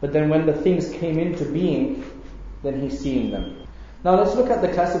 But then when the things came into being, then he's seeing them. Now let's look at the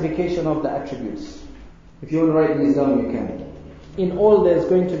classification of the attributes. If you want to write these down, you can. In all, there's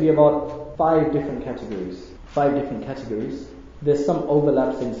going to be about 5 different categories. 5 different categories. There's some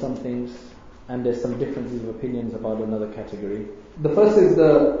overlaps in some things, and there's some differences of opinions about another category. The first is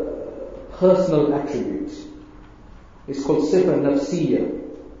the personal attributes. It's called sifa nafsiyya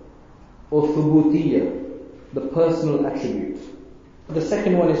or thubutiyya, the personal attribute. The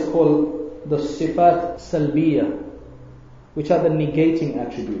second one is called the sifat salbiyya, which are the negating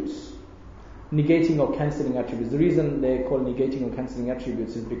attributes. Negating or cancelling attributes. The reason they're called negating or cancelling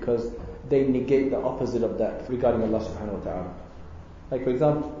attributes is because they negate the opposite of that regarding Allah subhanahu wa ta'ala. Like for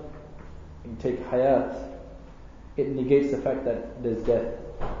example, you take hayat, it negates the fact that there's death,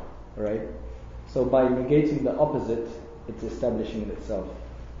 right? So by negating the opposite, it's establishing it itself.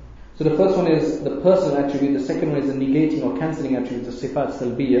 So the first one is the personal attribute, the second one is the negating or cancelling attribute, the sifat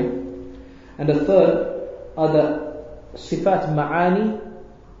salbiyya, and the third are the sifat ma'ani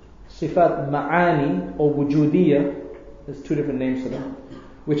or wujudiyya, there's 2 different names for them,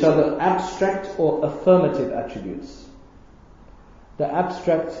 which are the abstract or affirmative attributes. The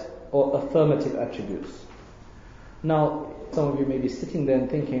abstract or affirmative attributes. Now, some of you may be sitting there and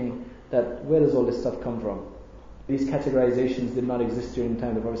thinking that where does all this stuff come from? These categorizations did not exist during the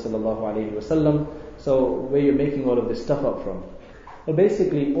time of the Prophet ﷺ, so where you're making all of this stuff up from? Well,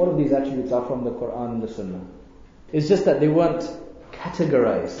 basically, all of these attributes are from the Quran and the Sunnah. It's just that they weren't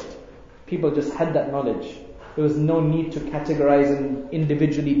categorized. People just had that knowledge. There was no need to categorize and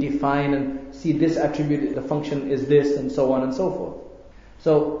individually define and see this attribute, the function is this, and so on and so forth.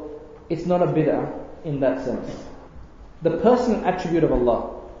 So, it's not a bid'ah in that sense. The personal attribute of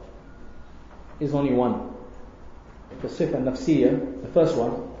Allah is only one. The sifa nafsiyya, the first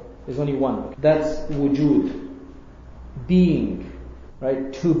one, is only one. That's wujud, being,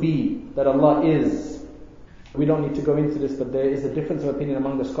 right? To be, that Allah is. We don't need to go into this, but there is a difference of opinion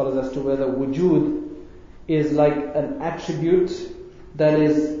among the scholars as to whether wujud is like an attribute that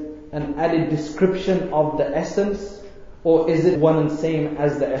is an added description of the essence, or is it one and same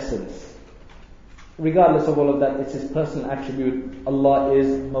as the essence? Regardless of all of that, it's His personal attribute. Allah is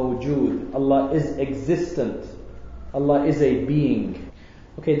mawjood. Allah is existent. Allah is a being.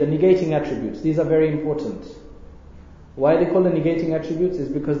 Okay, the negating attributes. These are very important. Why they call the negating attributes is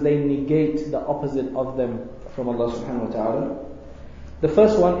because they negate the opposite of them from Allah subhanahu wa ta'ala. The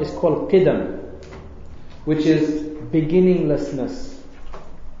first one is called qidam, which is beginninglessness.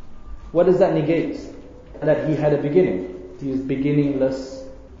 What does that negate? That He had a beginning. He is beginningless.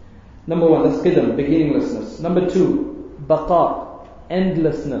 Number 1, that's qidam, beginninglessness. Number 2, baqa,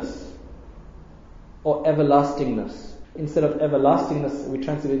 endlessness or everlastingness. Instead of everlastingness, we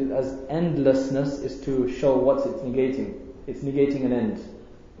translate it as endlessness, is to show what it's negating. It's negating an end.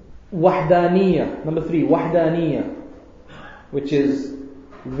 Wahdaniyya, number 3, wahdaniyya, which is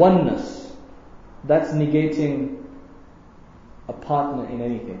oneness. That's negating a partner in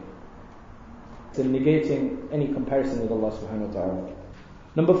anything. It's negating any comparison with Allah subhanahu wa ta'ala.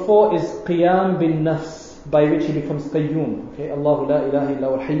 Number 4 is qiyam bin nafs, by which He becomes qayyum. Okay, Allahu la ilaha illa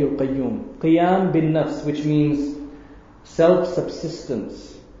wal hayyul qayyum. Qiyam bin nafs, which means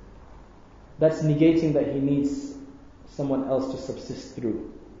self-subsistence. That's negating that He needs someone else to subsist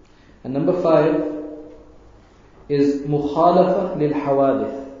through. And number 5 is mukhalafa lil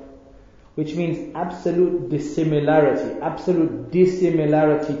hawadith, which means absolute dissimilarity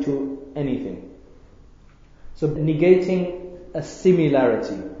to anything. So negating a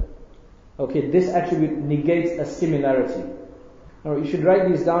similarity. Okay, this attribute negates a similarity. Now, you should write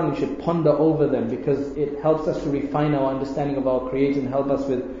these down, you should ponder over them, because it helps us to refine our understanding of our Creator and help us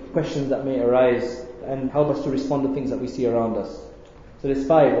with questions that may arise and help us to respond to things that we see around us. So there's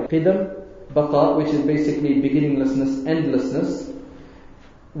 5. Qidam, baqa, which is basically beginninglessness, endlessness.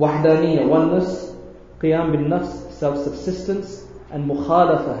 Wahdaniyya, oneness. Qiyam bin nafs, self-subsistence. And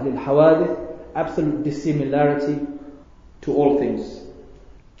mukhalafa lil hawadith, absolute dissimilarity to all things.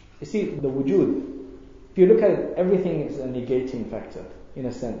 You see, the wujud, if you look at it, everything is a negating factor, in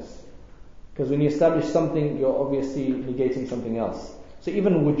a sense. Because when you establish something, you're obviously negating something else. So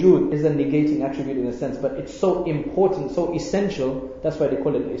even wujud is a negating attribute in a sense, but it's so important, so essential, that's why they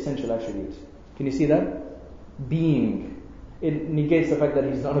call it an essential attribute. Can you see that? Being. It negates the fact that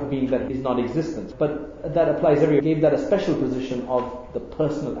he's not a being, that he's not existent. But that applies everywhere. Gave that a special position of the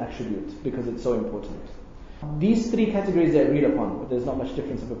personal attribute, because it's so important. These 3 categories are agreed upon, but there's not much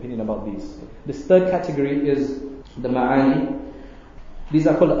difference of opinion about these. This 3rd category is the ma'ani. These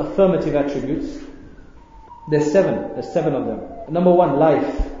are called affirmative attributes. There's 7 of them. Number 1,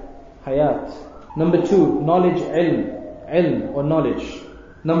 life, hayat. Number 2, knowledge, ilm or knowledge.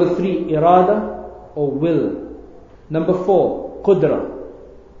 Number 3, irada or will. Number 4, qudra,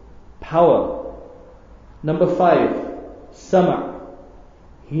 power. Number 5, sama',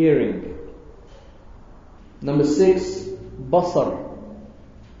 hearing. Number 6, basar,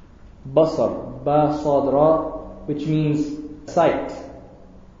 ba sad ra, which means sight.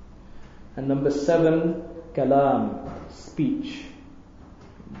 And number 7, kalam, speech.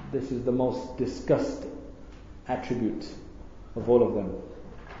 This is the most discussed attribute of all of them.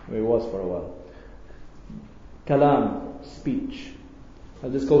 It was for a while. Kalam, speech. I'll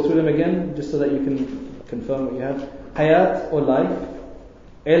just go through them again, just so that you can confirm what you have. Hayat or life,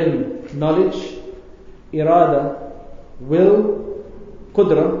 ilm, knowledge, irada, will,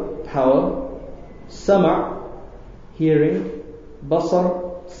 qudra, power, sama', hearing,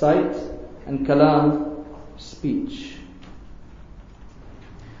 basar, sight, and kalam, speech.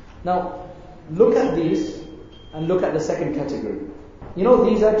 Now, look at these and look at the second category. You know,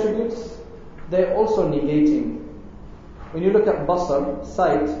 these attributes, they're also negating. When you look at basar,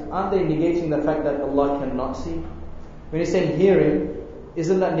 sight, aren't they negating the fact that Allah cannot see? When you're saying hearing,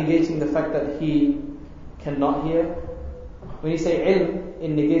 isn't that negating the fact that He cannot hear? When you say ilm, it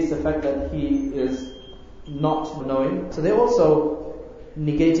negates the fact that He is not knowing. So they're also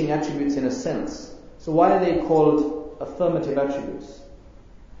negating attributes in a sense. So why are they called affirmative attributes?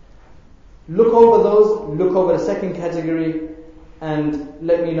 Look over those, look over the second category, and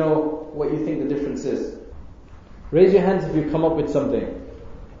let me know what you think the difference is. Raise your hands if you come up with something.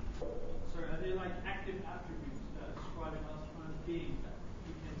 Sorry, are they like active attributes that are describing us as beings that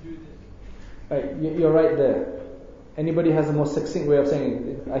we can do this? Right, you're right there. Anybody has a more succinct way of saying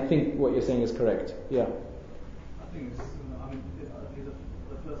it? I think what you're saying is correct. Yeah. I think it's,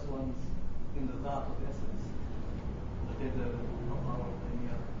 the first one's in the dhat of the essence.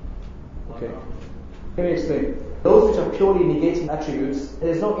 Okay. Let me explain. Those which are purely negating attributes,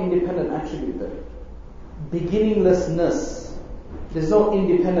 there's no independent attribute there. Beginninglessness, there's no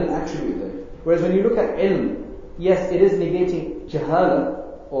independent attribute there. Whereas when you look at ilm, yes, it is negating jahala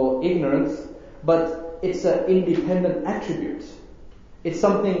or ignorance, but it's an independent attribute. It's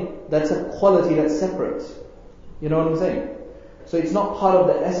something that's a quality that's separate. You know what I'm saying? So it's not part of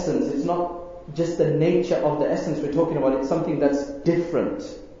the essence, it's not just the nature of the essence we're talking about, it's something that's different.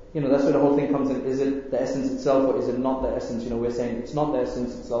 You know, that's where the whole thing comes in. Is it the essence itself or is it not the essence? You know, we're saying it's not the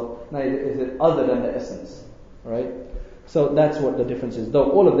essence itself. No, is it other than the essence? Right? So that's what the difference is.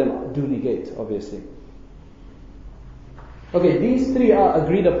 Though all of them do negate, obviously. Okay, these 3 are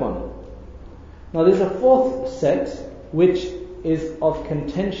agreed upon. Now there's a 4th set which is of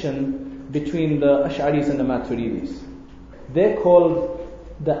contention between the Ash'aris and the Maturidis. They're called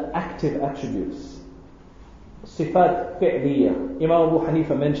the active attributes. Sifat fi'liya. Imam Abu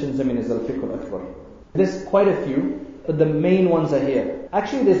Hanifa mentions them in his Al-Fiqh al-Akbar. There's quite a few, but the main ones are here.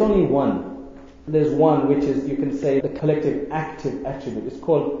 Actually, there's only one. There's one which is, you can say, the collective active attribute. It's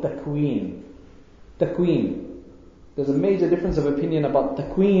called taqween. Taqween. There's a major difference of opinion about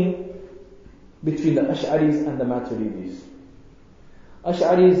taqween between the Ash'aris and the Maturidis.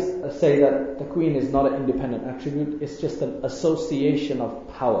 Ash'aris say that taqween is not an independent attribute, it's just an association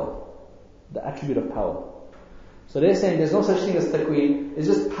of power. The attribute of power. So they're saying there's no such thing as taqween, it's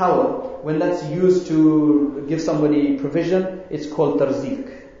just power, when that's used to give somebody provision, it's called tarzik.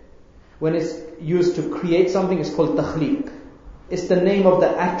 When it's used to create something, it's called takhliq. It's the name of the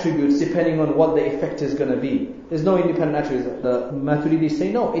attributes depending on what the effect is going to be. There's no independent attributes. The Maturidis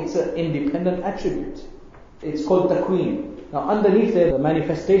say no, it's an independent attribute. It's called takween. Now underneath there, the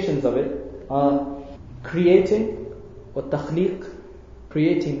manifestations of it are creating or takhliq,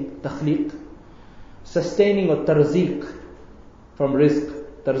 creating takhliq, sustaining or tarzik, from rizq,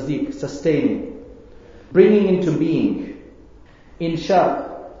 tarzik, sustaining, bringing into being, insha,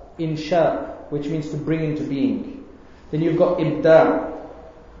 which means to bring into being. Then you've got ibda',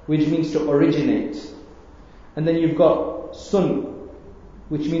 which means to originate. And then you've got sun,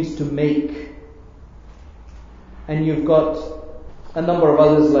 which means to make. And you've got a number of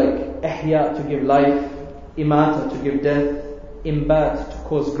others like ihya, to give life, imata, to give death, imbat, to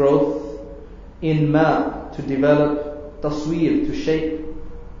cause growth, inma, to develop, taswir, to shape,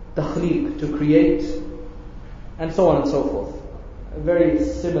 takhliq, to create, and so on and so forth. Very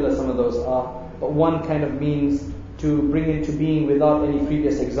similar some of those are, but one kind of means to bring into being without any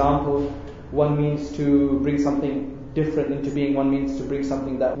previous example. One means to bring something different into being. One means to bring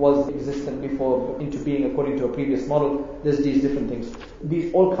something that was existent before into being according to a previous model. There's these different things.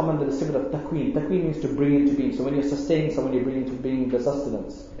 These all come under the symbol of takween. Takween means to bring into being. So when you're sustaining someone, you bring into being the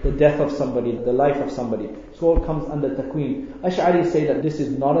sustenance, the death of somebody, the life of somebody. So all comes under takween. Ash'ari say that this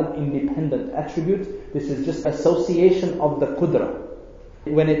is not an independent attribute. This is just association of the qudra.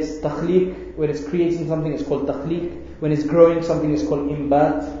 When it's takhliq, when it's creating something, it's called takhliq. When it's growing something, it's called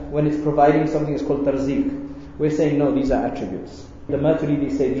imbat. When it's providing something, it's called tarzik. We're saying no, these are attributes. The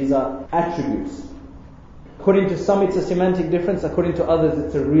Maturidis say these are attributes. According to some, it's a semantic difference. According to others,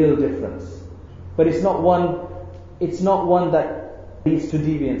 it's a real difference. But it's not one that leads to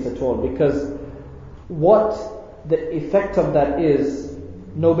deviance at all. Because what the effect of that is,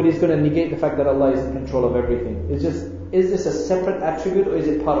 nobody's going to negate the fact that Allah is in control of everything. It's just, is this a separate attribute or is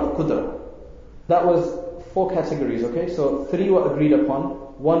it part of qudra? That was 4 categories, okay? So 3 were agreed upon.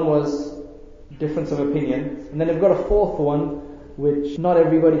 1 was difference of opinion. And then we've got a 4th one, which not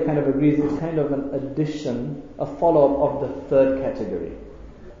everybody kind of agrees. It's kind of an addition, a follow-up of the 3rd category.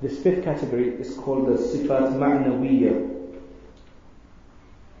 This 5th category is called the sifat ma'nawiyya.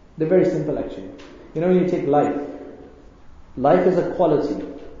 They're very simple actually. You know, when you take life is a quality,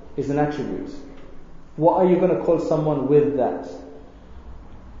 is an attribute. What are you going to call someone with that?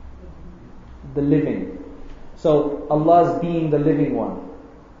 The living. So Allah's being the living one.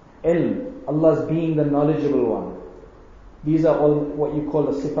 Ilm, Allah's being the knowledgeable one. These are all what you call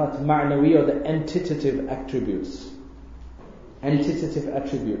the sifat ma'nawi, or the entitative attributes. Entitative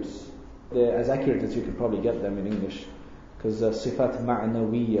attributes. They're as accurate as you could probably get them in English. Because sifat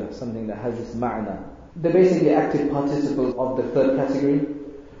ma'nawiyya, something that has this ma'na. They're basically active participles of the 3rd category.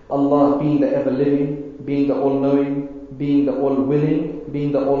 Allah being the ever-living, being the all-knowing, being the all-willing,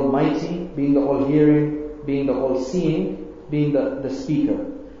 being the almighty, being the all-hearing, being the all-seeing, being the speaker.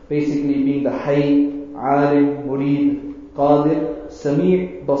 Basically being the hayy, alim, murid, qadir,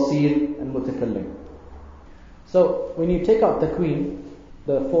 sami', basir, and mutakallim. So when you take out takween,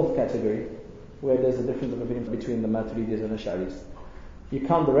 the 4th category, where there's a difference of opinion between the Maturidis and Ash'aris, you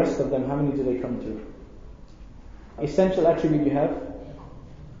count the rest of them, how many do they come to? Essential attribute you have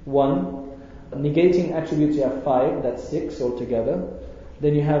 1. Negating attributes you have 5, that's 6 altogether.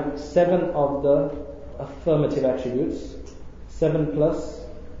 Then you have 7 of the affirmative attributes. 7 plus?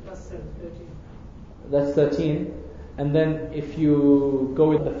 Plus 7, 13. That's 13. And then if you go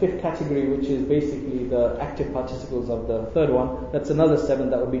with the 5th category, which is basically the active participles of the 3rd one, that's another 7,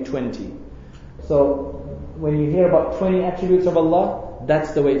 that would be 20. So when you hear about 20 attributes of Allah,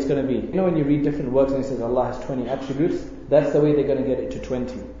 that's the way it's going to be. You know when you read different works and it says Allah has 20 attributes, that's the way they're going to get it to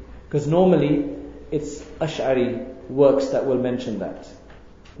 20. Because normally it's Ash'ari works that will mention that.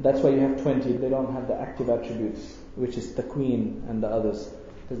 That's why you have 20. They don't have the active attributes, which is takween and the others,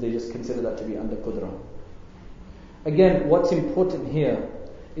 because they just consider that to be under qudra. Again, what's important here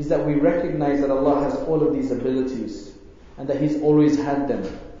is that we recognize that Allah has all of these abilities and that He's always had them.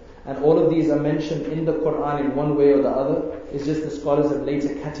 And all of these are mentioned in the Quran in one way or the other. It's just the scholars have later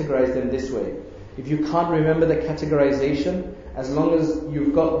categorized them this way. If you can't remember the categorization, as long as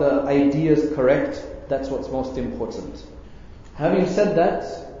you've got the ideas correct, that's what's most important. Having said that,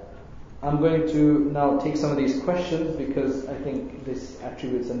 I'm going to now take some of these questions, because I think these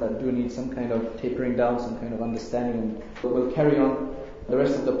attributes and that do need some kind of tapering down, some kind of understanding, and we'll carry on the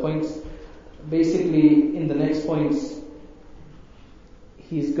rest of the points. Basically, in the next points,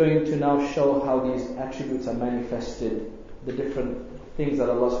 he's going to now show how these attributes are manifested, the different things that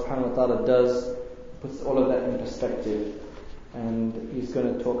Allah subhanahu wa ta'ala does, puts all of that in perspective. and he's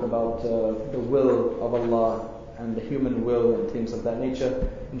going to talk about the will of Allah and the human will and things of that nature.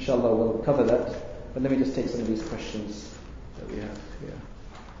 Inshallah, we'll cover that. But let me just take some of these questions that we have here.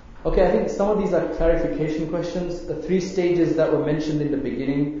 Okay, I think some of these are clarification questions. The 3 stages that were mentioned in the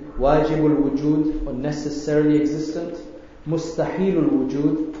beginning, wajibul wujud, or necessarily existent, mustahilul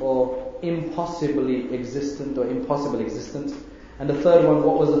wujud, or impossibly existent or impossible existence. And the third one,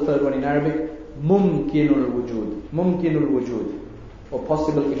 what was the third one in Arabic? Mumkinul wujud, or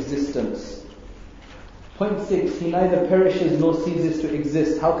possible existence. Point 6, he neither perishes nor ceases to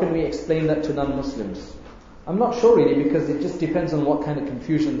exist. How can we explain that to non-Muslims? I'm not sure really, because it just depends on what kind of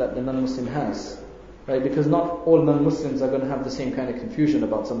confusion that the non-Muslim has. Right? Because not all non-Muslims are going to have the same kind of confusion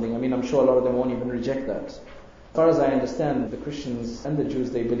about something. I mean, I'm sure a lot of them won't even reject that. As far as I understand, the Christians and the Jews,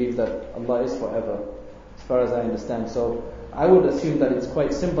 they believe that Allah is forever. As far as I understand. So I would assume that it's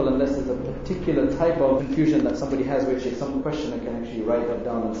quite simple, unless there's a particular type of confusion that somebody has, which is some questioner can actually write that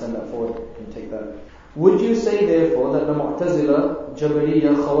down and send that forward and take that. Would you say therefore that the Mu'tazila,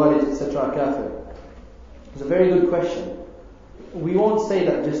 Jabariyya, Khawarij, etc. are kafir? It's a very good question. We won't say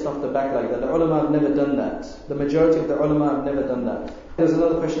that just off the back like that. The ulama have never done that. The majority of the ulama have never done that. There's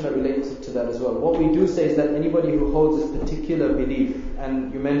another question that relates to that as well. What we do say is that anybody who holds this particular belief,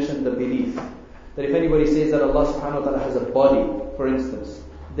 and you mentioned the belief, that if anybody says that Allah subhanahu wa ta'ala has a body, for instance,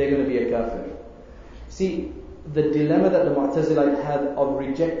 they're going to be a kafir. See, the dilemma that the Mu'tazilite had of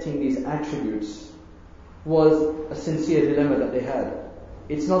rejecting these attributes was a sincere dilemma that they had.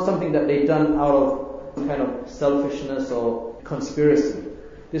 It's not something that they'd done out of kind of selfishness or conspiracy.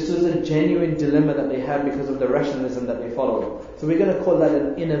 This was a genuine dilemma that they had because of the rationalism that they followed. So we're going to call that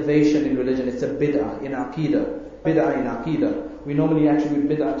an innovation in religion. It's a bid'ah in aqidah. Bid'ah in aqidah. We normally attribute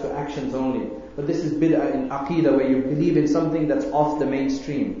bid'ah to actions only. But this is bid'ah in aqidah, where you believe in something that's off the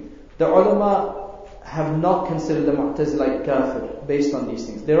mainstream. The ulama have not considered the Mu'tazilite kafir based on these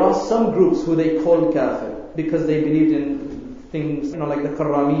things. There are some groups who they call kafir because they believed in things, like the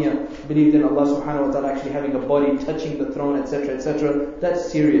Karramiyya, believed in Allah subhanahu wa ta'ala actually having a body, touching the throne, etc., etc. That's a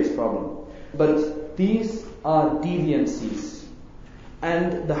serious problem. But these are deviancies.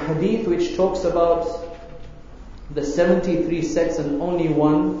 And the hadith which talks about the 73 sects and only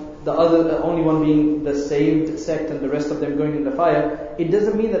one being the saved sect and the rest of them going in the fire, it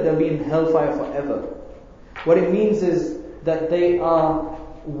doesn't mean that they'll be in hellfire forever. What it means is that they are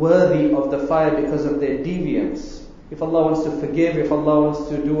worthy of the fire because of their deviance. If Allah wants to forgive, if Allah wants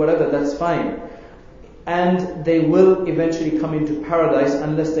to do whatever, that's fine. And they will eventually come into paradise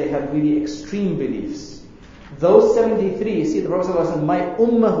unless they have really extreme beliefs. Those 73, you see, the Prophet said, my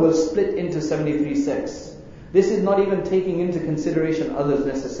ummah will split into 73 sects. This is not even taking into consideration others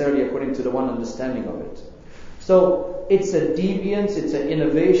necessarily according to the one understanding of it. So it's a deviance, it's an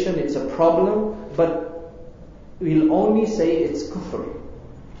innovation, it's a problem, but we'll only say it's kufr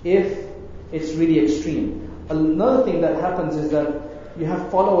if it's really extreme. Another thing that happens is that you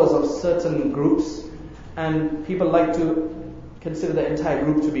have followers of certain groups and people like to consider the entire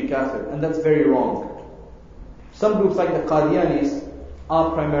group to be kafir, and that's very wrong. Some groups like the Qadianis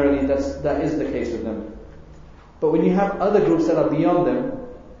are primarily, that is the case with them. But when you have other groups that are beyond them,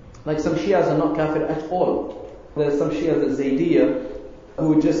 like some Shias are not kafir at all. There's some Shias, the Zaydiyya,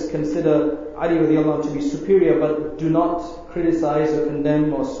 who just consider Ali radiallahu anhu to be superior but do not criticize or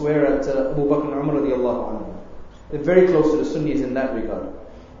condemn or swear at Abu Bakr and Umar radiallahu anhu. They're very close to the Sunnis in that regard.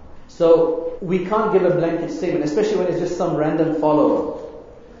 So we can't give a blanket statement, especially when it's just some random follower.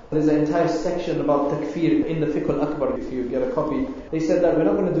 There's an entire section about takfir in the Fiqh al-Akbar, if you get a copy. They said that we're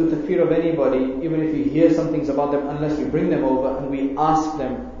not going to do takfir of anybody, even if we hear some things about them, unless we bring them over and we ask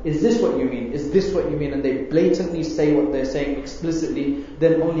them, is this what you mean? Is this what you mean? And they blatantly say what they're saying explicitly,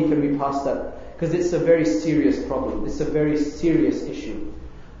 then only can we pass that. Because it's a very serious problem. It's a very serious issue.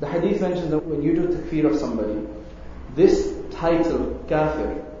 The hadith mentions that when you do takfir of somebody, this title,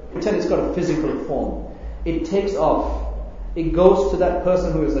 kafir, pretend it's got a physical form. It takes off. It goes to that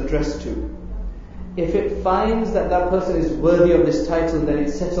person who is addressed to. If it finds that that person is worthy of this title, then it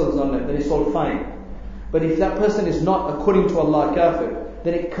settles on them, then it's all fine. But if that person is not, according to Allah, kafir,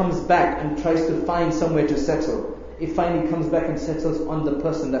 then it comes back and tries to find somewhere to settle. It finally comes back and settles on the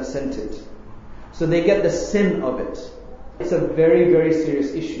person that sent it. So they get the sin of it. It's a very, very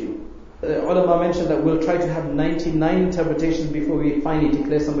serious issue. The ulama mentioned that we'll try to have 99 interpretations before we finally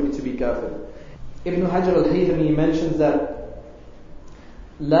declare somebody to be kafir. Ibn Hajar al-Haythami mentions that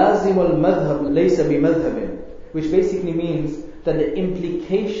لازم المذهب ليس بمذهب, which basically means that the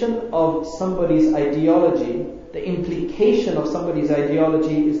implication of somebody's ideology,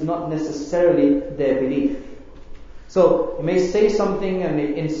 is not necessarily their belief. So it may say something and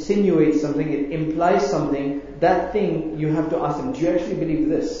it insinuates something, it implies something. That thing you have to ask them, do you actually believe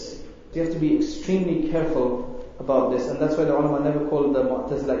this? You have to be extremely careful about this, and that's why the ulama never called the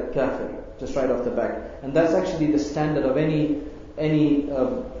Mu'tazila kafir, just right off the back. And that's actually the standard of any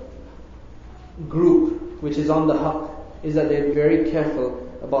group which is on the haqq, is that they're very careful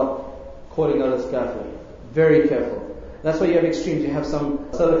about calling others kafir. Very careful. That's why you have extremes. You have some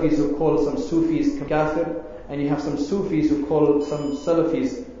Salafis who call some Sufis kafir, and you have some Sufis who call some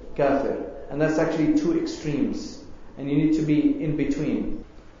Salafis kafir. And that's actually two extremes. And you need to be in between.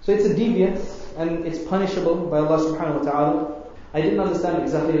 So it's a deviance, and it's punishable by Allah subhanahu wa ta'ala. I didn't understand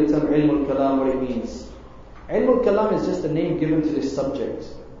exactly the term ilm al-kalam, what it means. Ilm al-kalam is just a name given to this subject,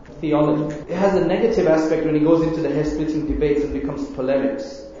 theology. It has a negative aspect when it goes into the hair-splitting debates and becomes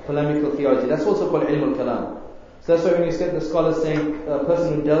polemical theology. That's also called ilm al-kalam. So that's why when you get the scholars saying a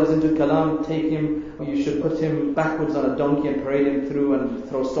person who delves into kalam, take him, or you should put him backwards on a donkey and parade him through and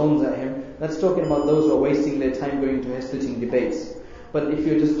throw stones at him. That's talking about those who are wasting their time going to hair-splitting debates. But if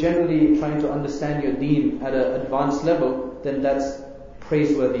you're just generally trying to understand your deen at an advanced level, then that's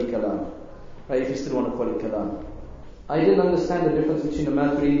praiseworthy kalam. Right, if you still want to call it kalam. I didn't understand the difference between the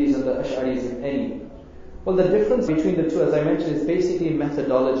Maturidis and the Ash'aris, if any. Well, the difference between the two, as I mentioned, is basically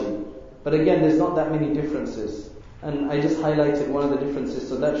methodology. But again, there's not that many differences. And I just highlighted one of the differences,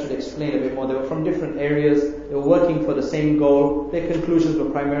 so that should explain a bit more. They were from different areas, they were working for the same goal, their conclusions were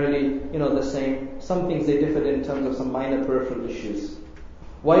primarily, the same. Some things they differed in terms of some minor peripheral issues.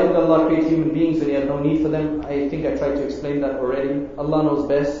 Why did Allah create human beings when He had no need for them? I think I tried to explain that already. Allah knows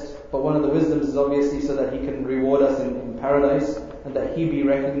best, but one of the wisdoms is obviously so that He can reward us in paradise, and that He be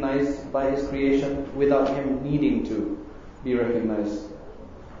recognized by His creation without Him needing to be recognized.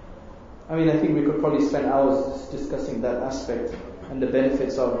 I think we could probably spend hours discussing that aspect and the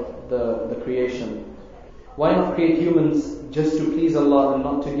benefits of the creation. Why not create humans just to please Allah and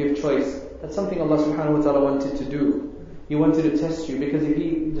not to give choice? That's something Allah subhanahu wa ta'ala wanted to do. He wanted to test you, because if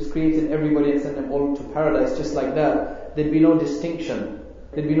He just created everybody and sent them all to paradise just like that, there'd be no distinction.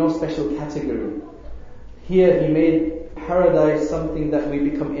 There'd be no special category. Here He made paradise something that we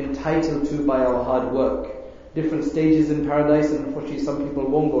become entitled to by our hard work. Different stages in paradise, and unfortunately some people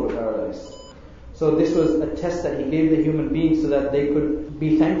won't go to paradise. So this was a test that He gave the human beings so that they could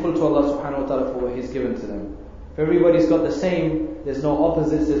be thankful to Allah subhanahu wa ta'ala for what He's given to them. If everybody's got the same, there's no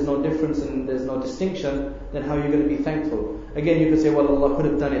opposites, there's no difference, and there's no distinction, then how are you going to be thankful? Again, you could say, well, Allah could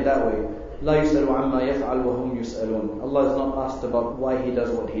have done it that way. لَا يُسْأَلُ عَمَّا يَفْعَلُ وَهُمْ يُسْأَلُونَ. Allah is not asked about why He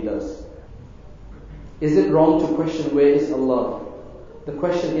does what He does. Is it wrong to question where is Allah? The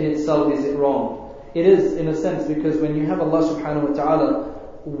question in itself, is it wrong? It is, in a sense, because when you have Allah subhanahu wa ta'ala,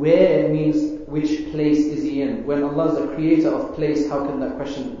 where means which place is He in? When Allah is the creator of place, how can that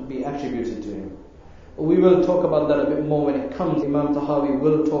question be attributed to Him? We will talk about that a bit more when it comes. Imam Tahawi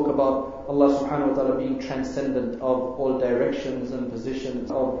will talk about Allah subhanahu wa ta'ala being transcendent of all directions and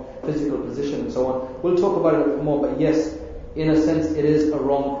positions, of physical position and so on. We'll talk about it a bit more, but yes, in a sense it is a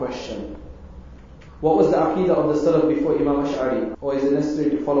wrong question. What was the aqidah of the Salaf before Imam Ash'ari? Or is it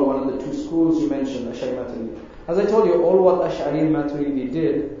necessary to follow one of the two schools you mentioned, Ash'ari Maturidi? As I told you, all what Ash'ari and Maturidi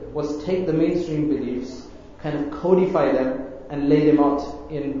did was take the mainstream beliefs, kind of codify them, and lay them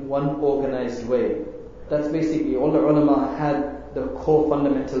out in one organized way. That's basically, all the ulama had the core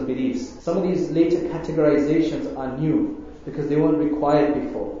fundamental beliefs. Some of these later categorizations are new, because they weren't required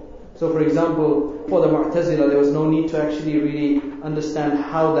before. So for example, for the Mu'tazila, there was no need to actually really understand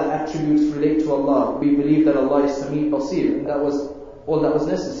how the attributes relate to Allah. We believe that Allah is Sami' Basir, and that was all that was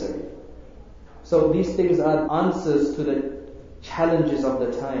necessary. So these things are answers to the challenges of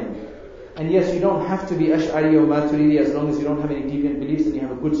the time. And yes, you don't have to be Ash'ari or Maturidi as long as you don't have any deviant beliefs and you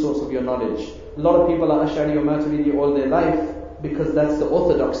have a good source of your knowledge. A lot of people are Ash'ari or Maturidi all their life because that's the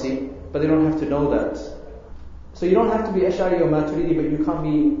orthodoxy, but they don't have to know that. So you don't have to be Ash'ari or Maturidi, but you can't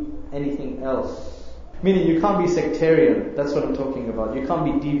be anything else. Meaning you can't be sectarian, that's what I'm talking about. You can't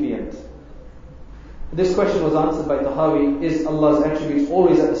be deviant. This question was answered by Tahawi. Is Allah's attributes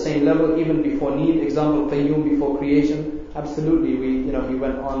always at the same level, even before need? Example, Qayyum before creation. Absolutely, he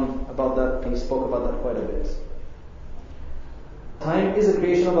went on about that, and he spoke about that quite a bit. Time is a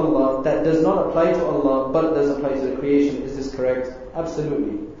creation of Allah that does not apply to Allah, but does apply to the creation. Is this correct?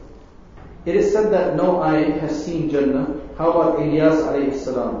 Absolutely. It is said that no eye has seen Jannah. How about Ilyas alayhi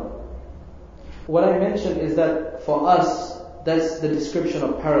salam? What I mentioned is that for us, that's the description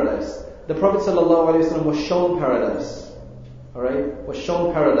of paradise. The Prophet ﷺ was shown paradise. Alright? Was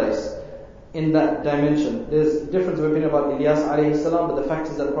shown paradise in that dimension. There's a difference of opinion about Ilyas alayhi salam, but the fact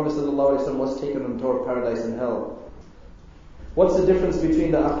is that the Prophet ﷺ was taken and taught paradise and hell. What's the difference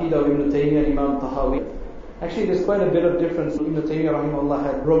between the Aqidah of Ibn Taymiyyah and Imam Tahawi? Actually, there's quite a bit of difference. Ibn Taymiyyah rahimahullah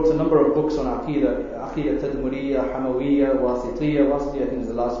had wrote a number of books on Aqidah Tadmuriyya, Hamawiyya, Wasitiyya. I think is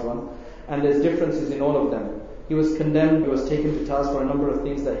the last one. And there's differences in all of them. He was condemned, he was taken to task for a number of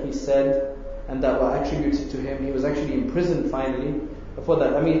things that he said and that were attributed to him. He was actually imprisoned finally for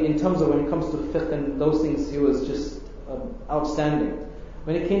that. I mean, in terms of when it comes to fiqh and those things, he was just outstanding.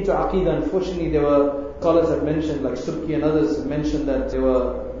 When it came to Aqidah, unfortunately, there were scholars have mentioned, like Subki and others have mentioned that there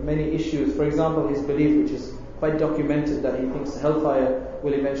were many issues. For example, his belief, which is quite documented, that he thinks hellfire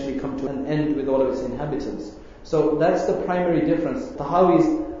will eventually come to an end with all of its inhabitants. So that's the primary difference. Tahawi's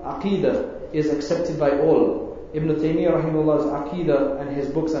Aqidah is accepted by all. Ibn Taymiyyah rahimahullah's Aqidah and his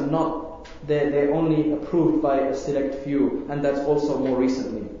books are not, they're only approved by a select few, and that's also more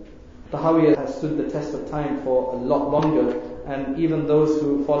recently. Tahawi has stood the test of time for a lot longer, and even those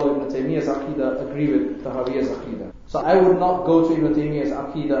who follow Ibn Taymiyyah's Aqidah agree with Tahawiyya's Aqidah. So I would not go to Ibn Taymiyyah's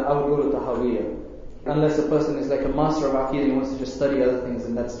Aqidah, I would go to Tahawiyyah. Unless a person is like a master of Aqidah and wants to just study other things,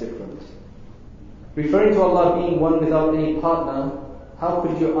 and that's different. Referring to Allah being one without any partner, how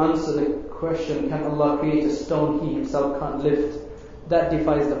could you answer the question, can Allah create a stone He Himself can't lift? That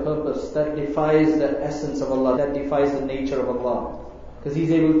defies the purpose, that defies the essence of Allah, that defies the nature of Allah. Because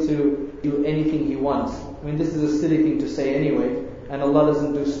He's able to do anything He wants. I mean, this is a silly thing to say anyway, and Allah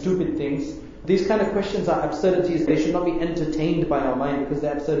doesn't do stupid things. These kind of questions are absurdities. They should not be entertained by our mind because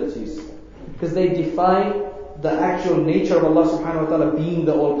they're absurdities. Because they defy the actual nature of Allah subhanahu wa ta'ala being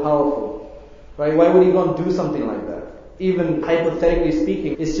the all-powerful. Right? Why would He go and do something like that? Even hypothetically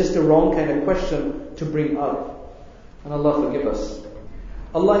speaking, it's just a wrong kind of question to bring up. And Allah forgive us.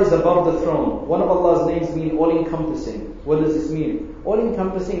 Allah is above the throne. One of Allah's names means all-encompassing. What does this mean?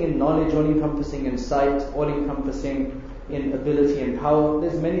 All-encompassing in knowledge, all-encompassing in sight, all-encompassing in ability and power.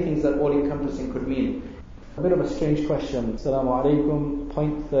 There's many things that all-encompassing could mean. A bit of a strange question. Assalamu alaikum.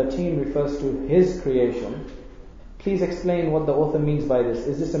 Point 13 refers to His creation. Please explain what the author means by this.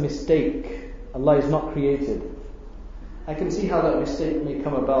 Is this a mistake? Allah is not created. I can see how that mistake may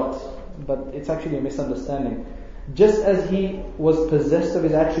come about, but it's actually a misunderstanding. Just as He was possessed of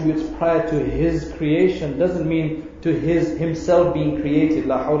His attributes prior to His creation, doesn't mean to Himself being created.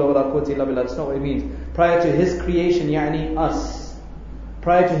 La hawla wa la quwwata illa billah. That's not what it means. Prior to His creation, yani us.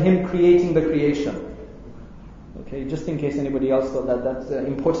 Prior to Him creating the creation. Okay, just in case anybody else thought that, that's an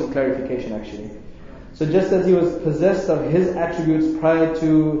important clarification actually. So just as He was possessed of His attributes prior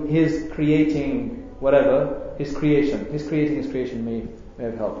to His creating whatever, His creation may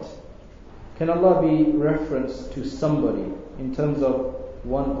have helped. Can Allah be referenced to somebody in terms of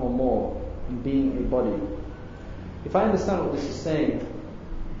one or more being a body? If I understand what this is saying,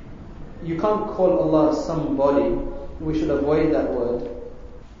 you can't call Allah somebody. We should avoid that word.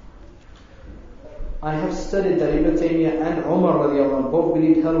 I have studied that Ibn Taymiyyah and Umar radiallahu anhu both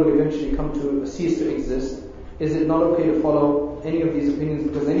believed hell will eventually come to cease to exist. Is it not okay to follow any of these opinions?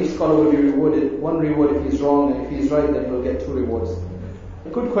 Because any scholar will be rewarded one reward if he's wrong, and if he's right then he'll get two rewards.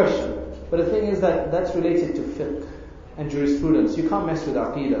 Good question. But the thing is that that's related to fiqh and jurisprudence. You can't mess with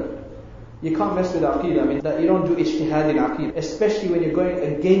Aqidah. You can't mess with Aqidah. I mean, that you don't do ijtihad in Aqidah. Especially when you're going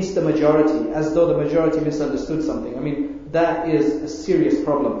against the majority, as though the majority misunderstood something. I mean, that is a serious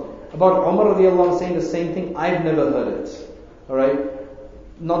problem. About Umar radiallahu anh saying the same thing, I've never heard it. Alright?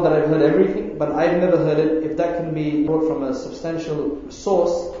 Not that I've heard everything, but I've never heard it. If that can be brought from a substantial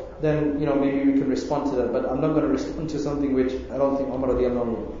source, then, maybe we can respond to that. But I'm not going to respond to something which I don't think Umar radiallahu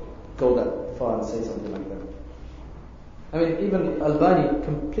anh will go that far and say something like that. I mean, even Albani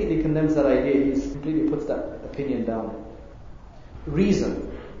completely condemns that idea. He completely puts that opinion down.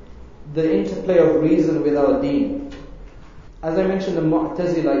 Reason. The interplay of reason with our deen. As I mentioned, the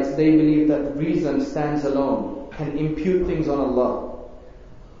Mu'tazilites, they believe that reason stands alone, can impute things on Allah.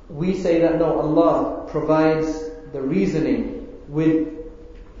 We say that no, Allah provides the reasoning with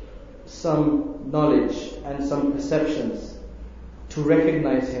some knowledge and some perceptions to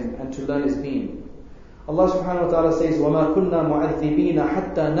recognize Him and to learn His deen. Allah subhanahu wa ta'ala says, وَمَا كُنَّا مُعَذِّبِينَ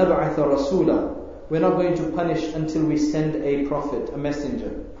حَتَّى نَبْعَثَ رَسُولًا. We're not going to punish until we send a prophet, a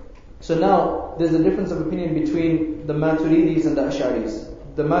messenger. So now, there's a difference of opinion between the Maturidis and the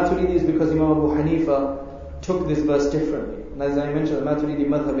Ash'aris. The Maturidis, because Imam Abu Hanifa took this verse differently. And as I mentioned, the Maturidi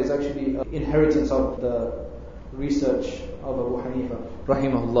madhab is actually an inheritance of the research of Abu Hanifa,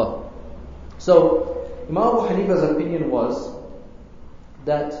 rahimahullah. So, Imam Abu Hanifa's opinion was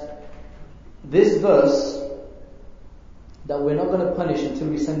that this verse, that we're not going to punish until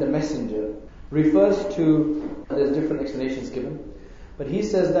we send a messenger, refers to, there's different explanations given, but he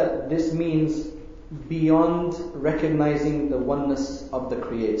says that this means beyond recognizing the oneness of the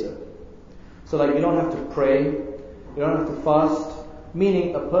Creator. So like you don't have to pray, you don't have to fast,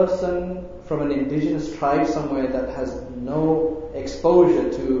 meaning a person from an indigenous tribe somewhere that has no exposure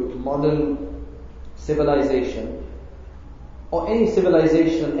to modern civilization, or any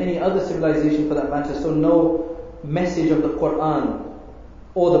civilization, any other civilization for that matter, so no message of the Quran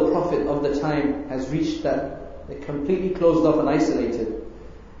or the Prophet of the time has reached that, they're completely closed off and isolated.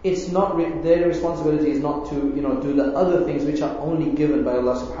 It's not their responsibility is not to do the other things which are only given by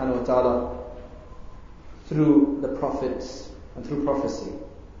Allah subhanahu wa ta'ala through the prophets and through prophecy.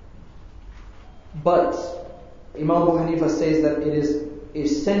 But Imam Abu Hanifa says that it is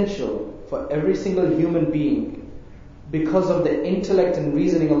essential for every single human being, because of the intellect and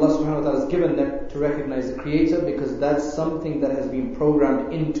reasoning Allah subhanahu wa ta'ala has given them, to recognize the Creator, because that's something that has been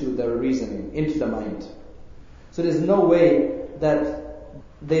programmed into their reasoning, into the mind. So there's no way that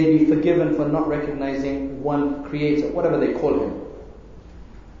they'd be forgiven for not recognizing one Creator, whatever they call Him.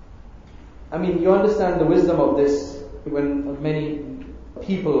 I mean, you understand the wisdom of this when many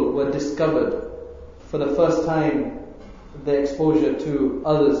people were discovered for the first time, their exposure to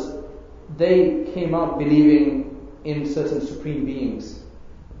others, they came out believing in certain supreme beings.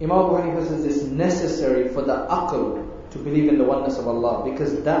 Imam Abu Hanifa says it's necessary for the aql to believe in the oneness of Allah,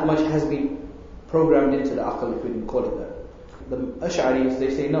 because that much has been programmed into the aql, if we can call it that. The Ash'aris,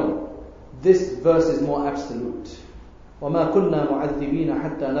 they say no, this verse is more absolute. وَمَا كُنَّا مُعَذِّبِينَ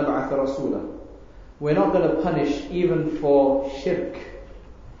حَتَّى نَبْعَثَ رَسُولًا. We're not going to punish even for shirk,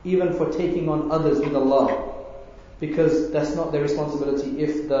 even for taking on others with Allah, because that's not their responsibility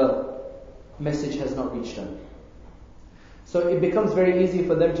if the message has not reached them. So it becomes very easy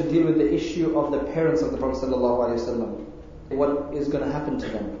for them to deal with the issue of the parents of the Prophet ﷺ. What is going to happen to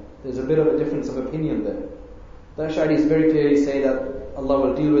them? There's a bit of a difference of opinion there. The Ash'aris very clearly say that Allah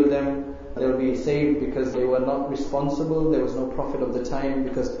will deal with them, they'll be saved because they were not responsible, there was no prophet of the time,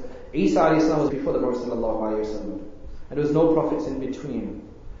 because Isa ﷺ was before the Prophet ﷺ, and there was no prophets in between.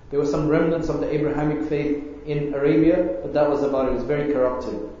 There were some remnants of the Abrahamic faith in Arabia, but that was about it. It was very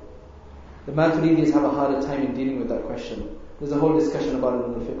corrupted. The Maturidis have a harder time in dealing with that question. There's a whole discussion about it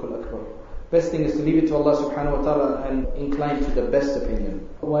in the Fiqh al-Akbar. Best thing is to leave it to Allah subhanahu wa ta'ala and incline to the best opinion.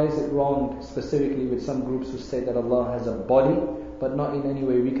 Why is it wrong specifically with some groups who say that Allah has a body, but not in any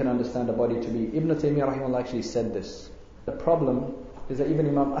way we can understand a body to be? Ibn Taymiyyah rahimahullah actually said this. The problem is that even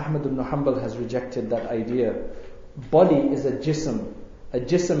Imam Ahmad ibn Hanbal has rejected that idea. Body is a jism. A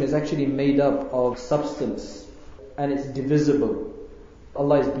jism is actually made up of substance, and it's divisible.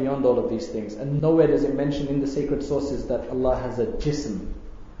 Allah is beyond all of these things, and nowhere does it mention in the sacred sources that Allah has a jism,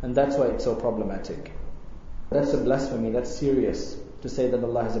 and that's why it's so problematic. That's a blasphemy, that's serious to say that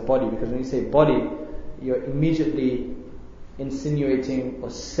Allah has a body, because when you say body, you're immediately insinuating or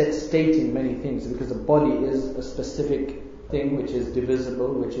stating many things, because a body is a specific thing which is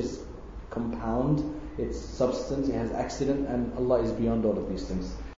divisible, which is compound, it's substance, it has accident, and Allah is beyond all of these things.